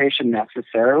orientation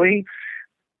necessarily.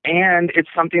 And it's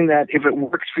something that if it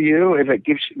works for you, if it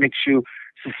makes you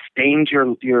sustains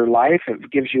your life,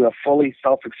 it gives you a fully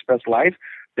self-expressed life,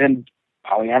 then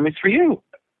polyamory is for you.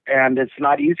 And it's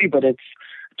not easy, but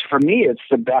for me, it's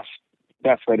the best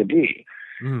way to be.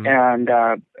 And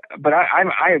but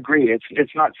I agree.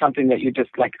 It's not something that you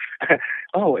just like.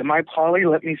 Oh, am I poly?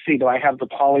 Let me see. Do I have the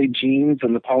poly genes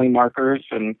and the poly markers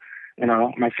and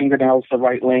my fingernails the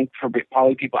right length for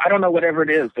poly people? I don't know. Whatever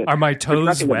it is. Are my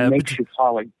toes webbed? That makes you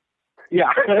poly.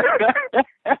 Yeah.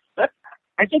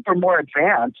 I think we're more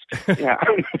advanced. Yeah.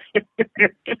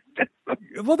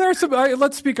 Well, there are some.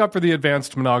 Let's speak up for the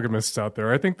advanced monogamists out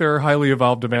there. I think there are highly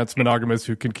evolved advanced monogamists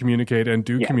who can communicate and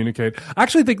do communicate. I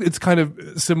actually think it's kind of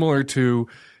similar to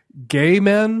gay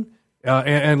men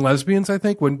and lesbians. I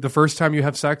think when the first time you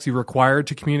have sex, you're required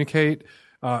to communicate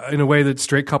in a way that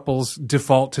straight couples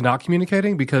default to not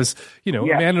communicating because, a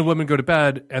man and a woman go to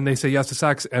bed and they say yes to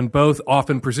sex and both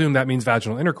often presume that means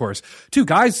vaginal intercourse. Two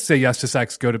guys say yes to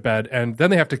sex, go to bed, and then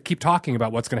they have to keep talking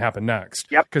about what's going to happen next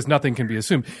because nothing can be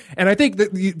assumed. And I think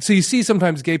that you see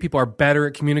sometimes gay people are better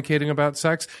at communicating about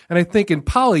sex. And I think in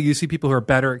poly, you see people who are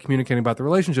better at communicating about the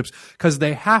relationships because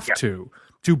they have to.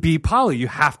 To be poly, you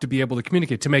have to be able to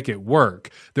communicate to make it work.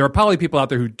 There are poly people out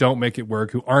there who don't make it work,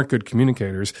 who aren't good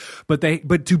communicators. But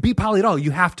to be poly at all,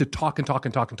 you have to talk and talk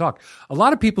and talk and talk. A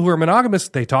lot of people who are monogamous,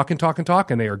 they talk and talk and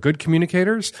talk, and they are good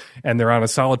communicators, and they're on a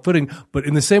solid footing. But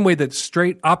in the same way that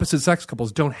straight opposite sex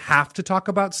couples don't have to talk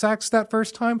about sex that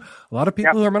first time, a lot of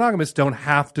people who are monogamous don't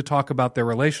have to talk about their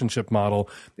relationship model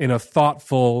in a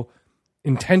thoughtful,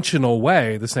 intentional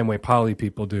way, the same way poly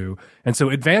people do. And so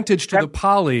advantage to the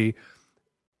poly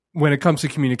when it comes to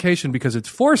communication because it's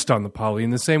forced on the poly, in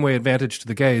the same way advantage to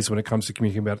the gays when it comes to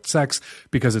communicating about sex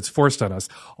because it's forced on us.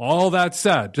 All that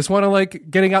said, just want to like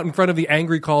getting out in front of the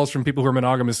angry calls from people who are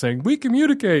monogamous saying, we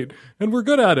communicate and we're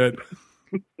good at it.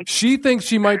 She thinks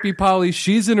she might be poly.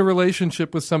 She's in a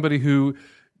relationship with somebody who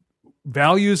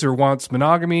values or wants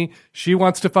monogamy. She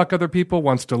wants to fuck other people,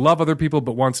 wants to love other people,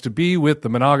 but wants to be with the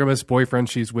monogamous boyfriend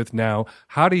she's with now.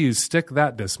 How do you stick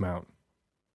that dismount?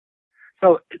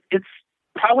 So it's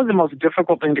probably the most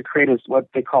difficult thing to create is what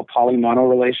they call poly-mono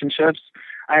relationships.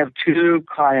 I have 2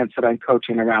 clients that I'm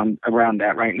coaching around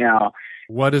that right now.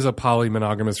 What is a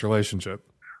poly-monogamous relationship?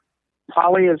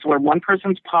 Poly is where one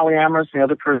person's polyamorous and the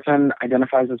other person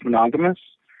identifies as monogamous.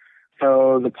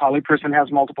 So the poly person has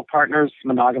multiple partners. The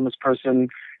monogamous person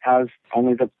has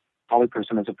only the poly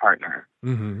person as a partner.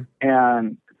 Mm-hmm.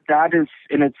 And that is,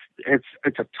 and it's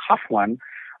a tough one.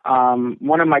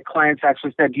 One of my clients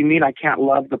actually said, "Do you mean I can't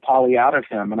love the poly out of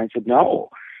him?" And I said, "No,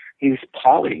 he's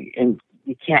poly, and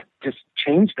you can't just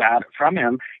change that from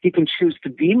him. He can choose to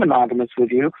be monogamous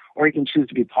with you, or he can choose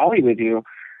to be poly with you.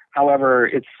 However,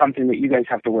 it's something that you guys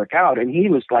have to work out." And he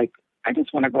was like, "I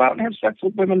just want to go out and have sex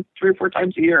with women 3 or 4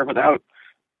 times a year without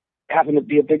having it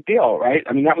be a big deal," right?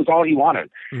 I mean, that was all he wanted.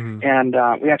 Mm-hmm.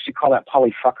 And we actually call that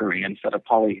polyfuckery instead of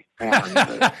poly.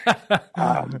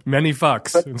 Many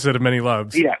fucks instead of many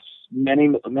loves. Yes, many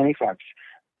fucks.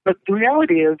 But the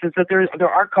reality is that there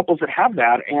are couples that have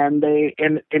that, and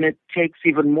it takes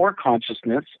even more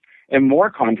consciousness and more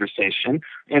conversation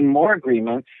and more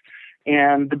agreements.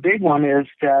 And the big one is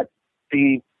that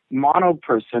the mono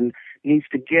person needs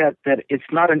to get that it's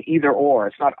not an either or.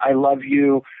 It's not I love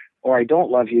you or I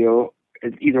don't love you.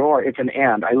 It's either or. It's an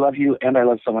and. I love you and I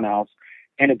love someone else.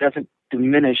 And it doesn't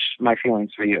diminish my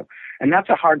feelings for you. And that's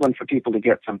a hard one for people to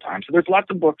get sometimes. So there's lots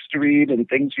of books to read and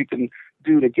things you can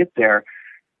do to get there.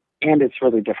 And it's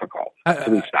really difficult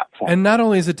to reach that point. And not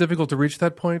only is it difficult to reach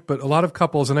that point, but a lot of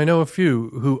couples, and I know a few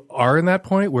who are in that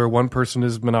point where one person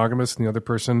is monogamous and the other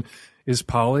person is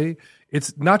poly.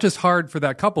 It's not just hard for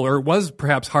that couple, or it was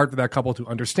perhaps hard for that couple to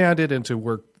understand it and to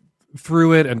work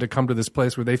through it and to come to this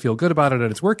place where they feel good about it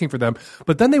and it's working for them.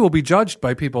 But then they will be judged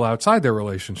by people outside their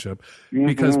relationship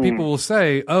because people will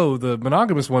say, oh, the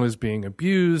monogamous one is being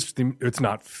abused. It's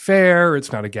not fair.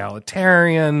 It's not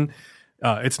egalitarian.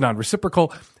 It's not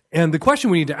reciprocal. And the question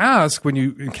we need to ask when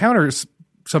you encounter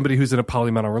somebody who's in a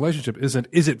polymono relationship isn't,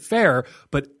 is it fair,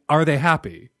 but are they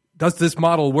happy? Does this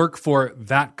model work for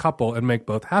that couple and make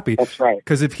both happy? That's right.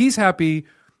 Because if he's happy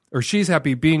or she's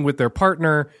happy being with their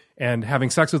partner and having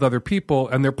sex with other people,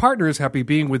 and their partner is happy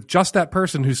being with just that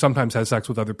person who sometimes has sex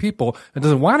with other people and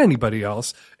doesn't want anybody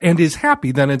else and is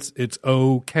happy, then it's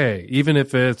okay. Even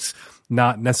if it's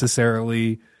not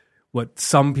necessarily what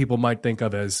some people might think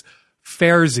of as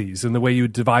fairsies in the way you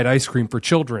divide ice cream for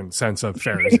children sense of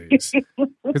fairsies.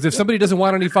 Because if somebody doesn't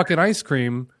want any fucking ice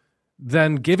cream,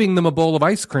 then giving them a bowl of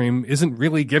ice cream isn't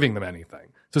really giving them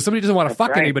anything. So somebody doesn't want to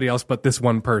fuck anybody else but this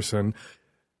one person.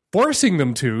 Forcing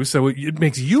them to, so it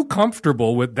makes you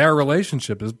comfortable with their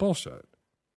relationship is bullshit.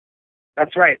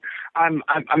 That's right. I'm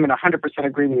in 100%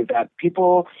 agree with that.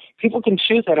 People can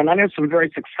choose that, and I know some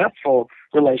very successful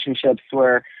relationships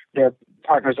where their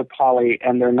partners are poly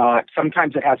and they're not.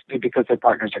 Sometimes it has to be because their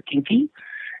partners are kinky,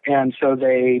 and so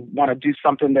they want to do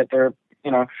something that they're,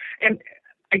 and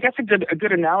I guess a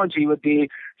good analogy would be,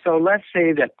 so let's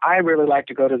say that I really like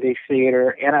to go to the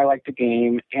theater and I like to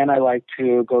game and I like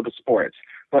to go to sports,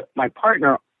 but my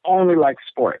partner only likes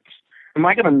sports. Am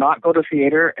I going to not go to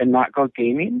theater and not go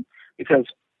gaming because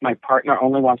my partner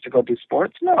only wants to go do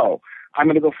sports? No. I'm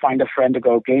going to go find a friend to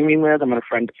go gaming with. I'm going to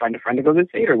find a friend to go to the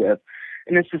theater with.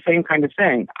 And it's the same kind of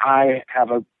thing. I have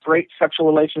a great sexual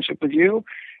relationship with you,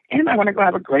 and I want to go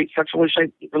have a great sexual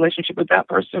relationship with that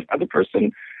person, other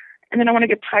person, and then I want to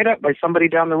get tied up by somebody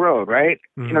down the road, right?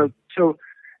 Mm-hmm. So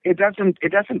it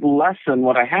doesn't lessen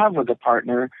what I have with the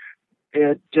partner.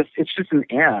 It's just an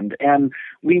and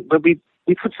we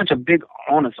put such a big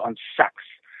onus on sex.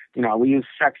 We use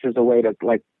sex as a way to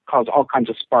cause all kinds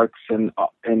of sparks and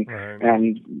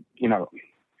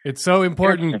it's so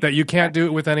important that you can't do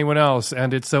it with anyone else,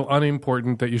 and it's so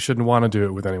unimportant that you shouldn't want to do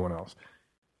it with anyone else.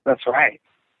 That's right.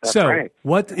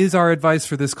 What is our advice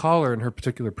for this caller in her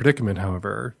particular predicament,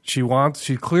 however? She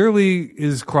clearly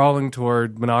is crawling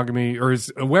toward monogamy, or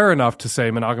is aware enough to say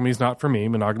monogamy is not for me,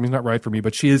 monogamy is not right for me,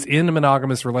 but she is in a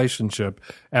monogamous relationship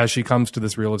as she comes to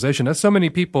this realization, as so many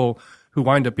people who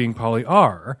wind up being poly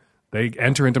are. They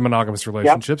enter into monogamous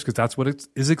relationships because that's what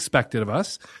is expected of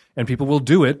us. And people will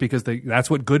do it because that's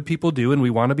what good people do, and we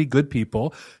want to be good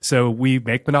people. So we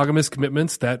make monogamous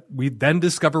commitments that we then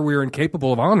discover we're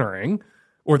incapable of honoring,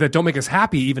 or that don't make us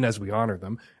happy even as we honor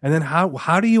them. And then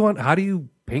how do you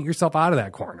paint yourself out of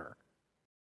that corner?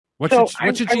 What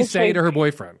should she say to her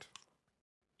boyfriend?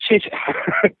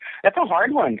 That's a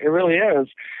hard one. It really is.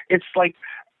 It's like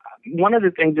one of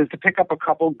the things is to pick up a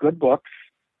couple good books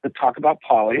that talk about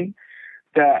poly,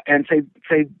 and say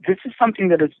this is something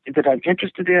that I'm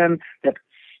interested in, that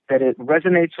it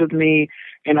resonates with me,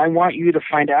 and I want you to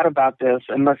find out about this,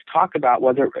 and let's talk about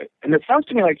whether. And it sounds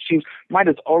to me like she might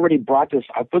have already brought this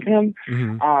up with him,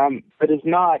 but is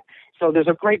not. So there's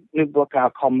a great new book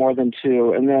out called More Than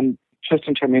Two, and then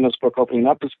Tristan Taormino's book Opening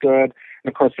Up is good, and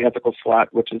of course The Ethical Slut,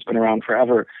 which has been around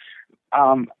forever.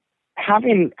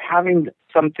 Having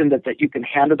something that you can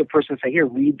hand to the person and say, here,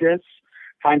 read this,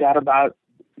 find out about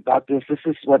this. This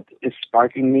is what is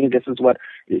sparking me. This is what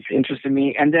is interesting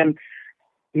me. And then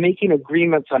making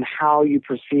agreements on how you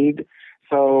proceed.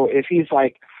 So if he's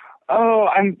like, oh,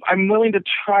 I'm willing to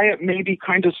try it, maybe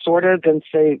kind of sort of, then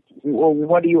say, well,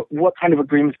 what kind of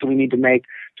agreements do we need to make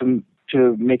to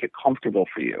make it comfortable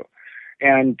for you?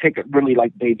 And take it really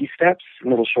like baby steps,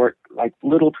 little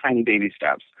tiny baby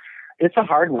steps. It's a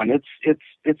hard one. It's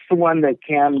the one that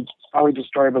can probably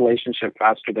destroy a relationship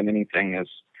faster than anything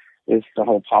is the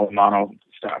whole polymono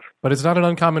stuff. But it's not an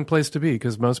uncommon place to be,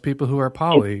 because most people who are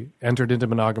poly entered into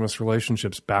monogamous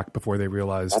relationships back before they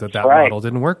realized that model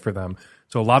didn't work for them.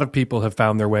 So a lot of people have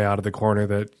found their way out of the corner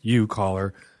that you,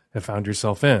 caller, have found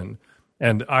yourself in.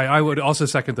 And I would also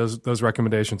second those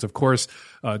recommendations. Of course,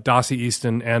 Dossie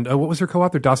Easton and what was her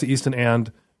co-author? Dossie Easton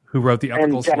and who wrote The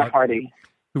Ethical Slut? And Jenna Hardy.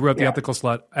 Who wrote The Ethical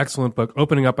Slut? Excellent book.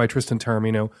 Opening Up by Tristan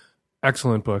Taormino.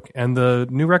 Excellent book. And the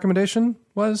new recommendation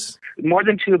was? More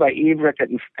Than Two by Eve Rickett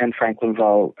and Franklin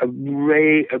Vo.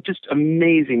 Just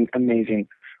amazing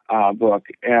book.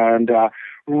 And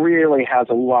really has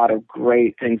a lot of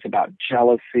great things about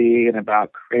jealousy and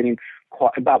about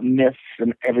about myths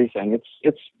and everything.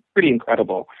 It's pretty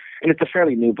incredible. And it's a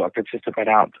fairly new book. It's just about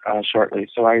out shortly.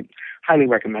 So I highly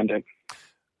recommend it.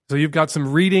 So you've got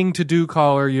some reading to do,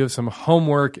 caller. You have some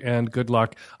homework, and good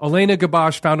luck. Allena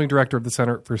Gabosch, founding director of the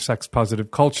Center for Sex Positive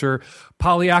Culture,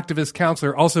 poly activist,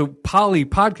 counselor, also poly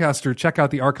podcaster. Check out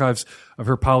the archives of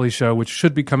her poly show, which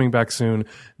should be coming back soon,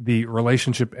 the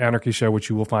Relationship Anarchy Show, which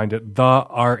you will find at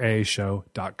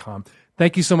therashow.com.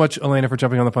 Thank you so much, Allena, for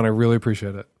jumping on the phone. I really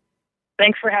appreciate it.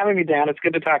 Thanks for having me, Dan. It's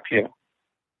good to talk to you.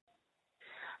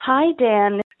 Hi,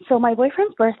 Dan. So my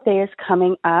boyfriend's birthday is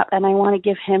coming up, and I want to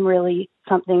give him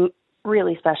something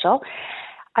really special.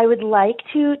 I would like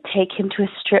to take him to a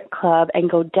strip club and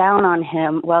go down on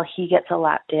him while he gets a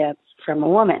lap dance from a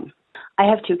woman. I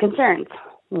have two concerns.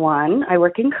 One, I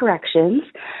work in corrections,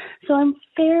 so I'm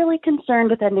fairly concerned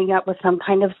with ending up with some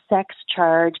kind of sex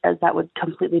charge, as that would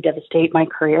completely devastate my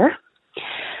career.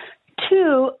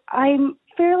 Two, I'm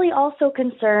fairly also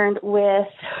concerned with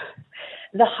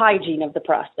the hygiene of the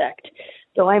prospect.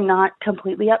 Though I'm not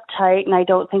completely uptight, and I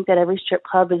don't think that every strip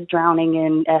club is drowning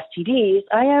in STDs,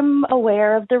 I am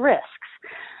aware of the risks.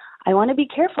 I want to be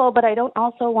careful, but I don't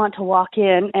also want to walk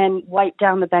in and wipe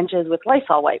down the benches with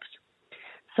Lysol wipes.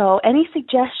 So any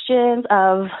suggestions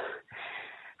of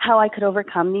how I could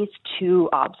overcome these two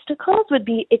obstacles would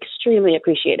be extremely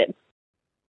appreciated.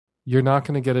 You're not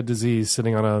going to get a disease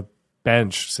sitting on a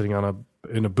bench,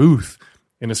 in a booth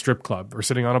in a strip club, or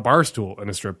sitting on a bar stool in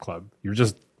a strip club. You're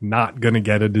just not going to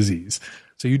get a disease.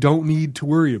 So you don't need to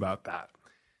worry about that.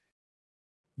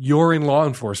 You're in law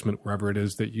enforcement wherever it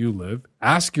is that you live.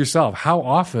 Ask yourself, how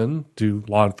often do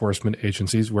law enforcement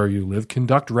agencies where you live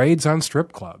conduct raids on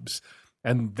strip clubs?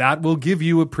 And that will give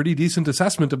you a pretty decent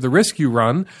assessment of the risk you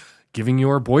run giving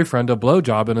your boyfriend a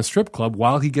blowjob in a strip club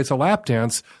while he gets a lap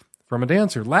dance from a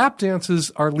dancer. Lap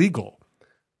dances are legal.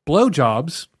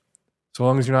 Blowjobs, so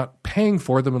long as you're not paying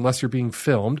for them unless you're being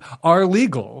filmed, are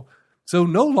legal. So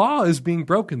no law is being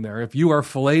broken there if you are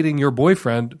filleting your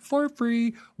boyfriend for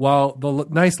free while the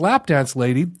nice lap dance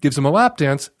lady gives him a lap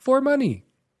dance for money.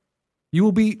 You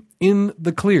will be in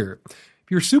the clear. If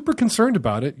you're super concerned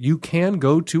about it, you can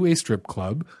go to a strip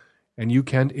club and you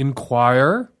can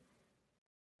inquire.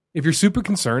 If you're super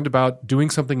concerned about doing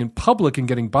something in public and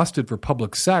getting busted for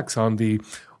public sex on the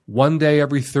one day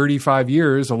every 35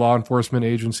 years, a law enforcement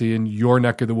agency in your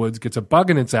neck of the woods gets a bug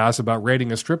in its ass about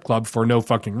raiding a strip club for no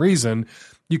fucking reason,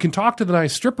 you can talk to the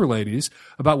nice stripper ladies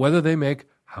about whether they make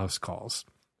house calls,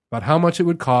 about how much it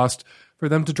would cost for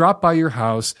them to drop by your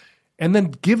house, and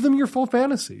then give them your full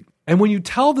fantasy. And when you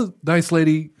tell the nice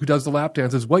lady who does the lap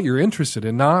dances what you're interested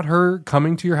in, not her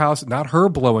coming to your house, not her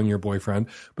blowing your boyfriend,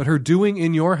 but her doing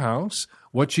in your house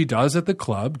what she does at the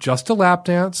club, just a lap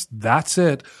dance, that's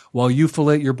it, while you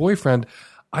fillet your boyfriend,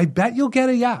 I bet you'll get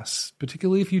a yes,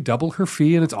 particularly if you double her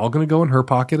fee and it's all going to go in her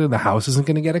pocket and the house isn't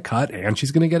going to get a cut and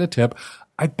she's going to get a tip.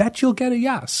 I bet you'll get a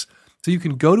yes. So you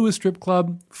can go to a strip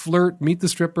club, flirt, meet the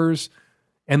strippers,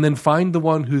 and then find the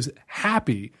one who's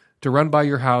happy to run by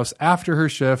your house after her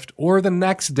shift or the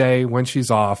next day when she's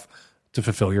off to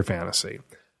fulfill your fantasy.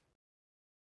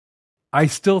 I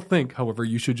still think, however,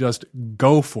 you should just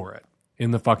go for it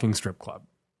in the fucking strip club.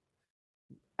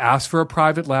 Ask for a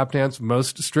private lap dance.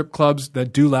 Most strip clubs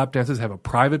that do lap dances have a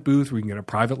private booth where you can get a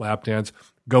private lap dance.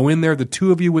 Go in there, the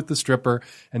two of you with the stripper,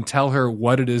 and tell her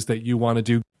what it is that you want to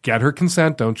do. Get her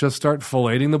consent. Don't just start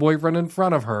filleting the boyfriend in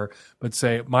front of her, but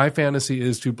say, my fantasy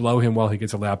is to blow him while he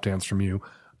gets a lap dance from you.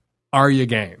 Are you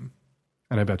game?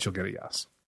 And I bet you'll get a yes.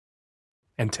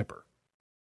 And tip her.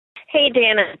 Hey,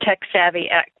 Dana, Tech Savvy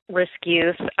at Risk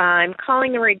Youth. I'm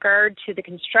calling in regard to the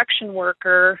construction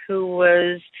worker who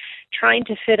was trying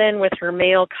to fit in with her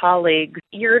male colleagues.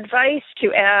 Your advice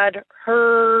to add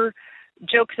her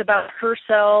jokes about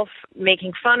herself,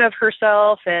 making fun of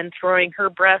herself, and throwing her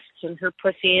breasts and her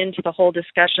pussy into the whole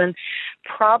discussion,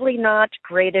 probably not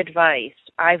great advice.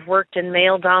 I've worked in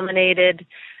male-dominated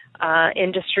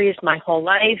industries my whole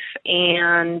life,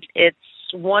 and it's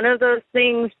one of those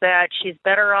things that she's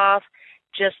better off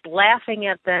just laughing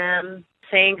at them,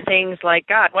 saying things like,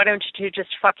 God, why don't you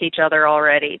just fuck each other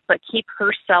already? But keep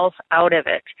herself out of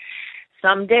it.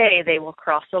 Someday they will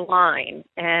cross a line.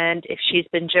 And if she's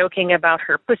been joking about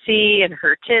her pussy and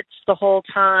her tits the whole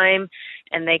time,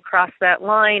 and they cross that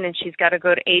line and she's got to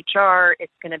go to HR,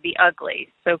 it's going to be ugly.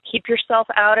 So keep yourself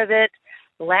out of it.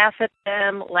 Laugh at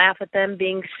them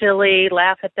being silly,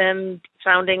 laugh at them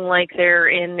sounding like they're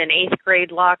in an 8th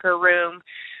grade locker room,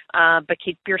 but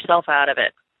keep yourself out of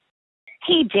it.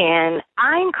 Hey, Dan,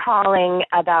 I'm calling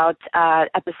about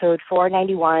episode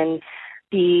 491,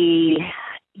 the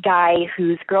guy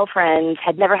whose girlfriend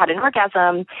had never had an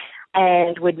orgasm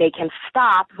and would make him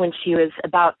stop when she was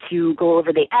about to go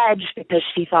over the edge because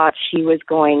she thought she was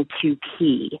going to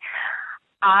pee.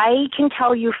 I can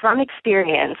tell you from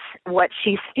experience what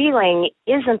she's feeling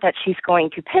isn't that she's going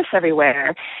to piss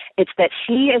everywhere. It's that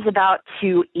she is about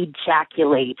to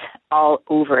ejaculate all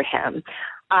over him.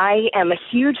 I am a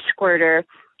huge squirter.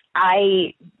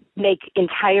 I make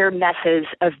entire messes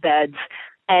of beds.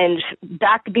 And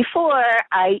back before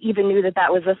I even knew that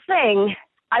that was a thing,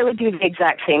 I would do the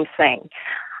exact same thing.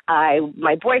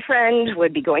 My boyfriend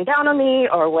would be going down on me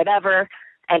or whatever,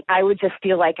 and I would just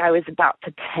feel like I was about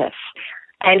to piss.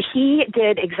 And he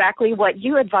did exactly what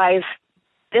you advised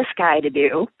this guy to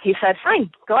do. He said, fine,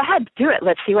 go ahead, do it.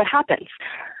 Let's see what happens.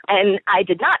 And I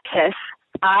did not piss.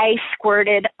 I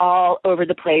squirted all over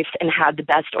the place and had the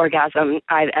best orgasm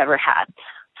I've ever had.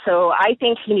 So I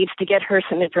think he needs to get her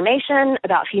some information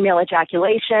about female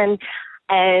ejaculation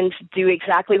and do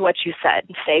exactly what you said.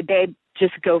 Say, babe,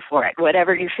 just go for it.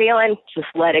 Whatever you're feeling,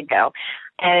 just let it go.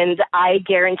 And I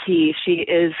guarantee she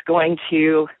is going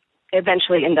to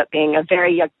eventually end up being a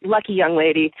very lucky young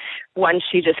lady once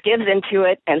she just gives into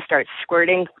it and starts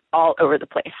squirting all over the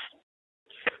place.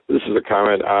 This is a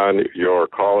comment on your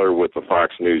caller with the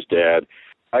Fox News dad.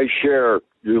 I share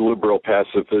your liberal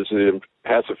pacifism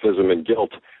and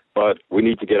guilt, but we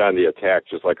need to get on the attack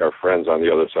just like our friends on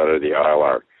the other side of the aisle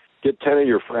are. Get 10 of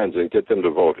your friends and get them to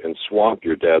vote and swamp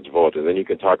your dad's vote, and then you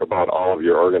can talk about all of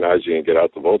your organizing and get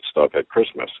out the vote stuff at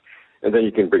Christmas. And then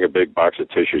you can bring a big box of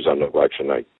tissues on election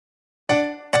night.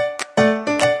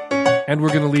 And we're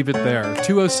going to leave it there.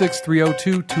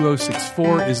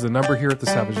 206-302-2064 is the number here at the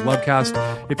Savage Lovecast.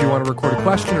 If you want to record a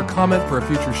question or comment for a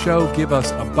future show, give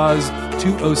us a buzz,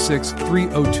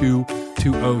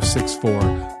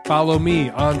 206-302-2064. Follow me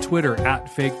on Twitter at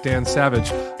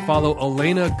FakeDanSavage. Follow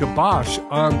Allena Gabosch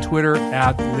on Twitter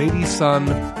at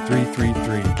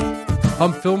LadySun333.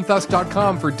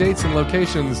 HumpFilmFest.com for dates and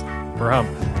locations for Hump.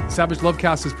 Savage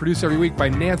Lovecast is produced every week by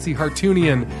Nancy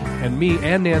Hartunian and me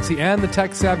and Nancy and the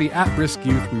Tech Savvy at Risk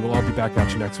Youth. We will all be back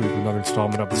at you next week with another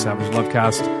installment of the Savage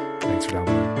Lovecast. Thanks for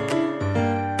downloading.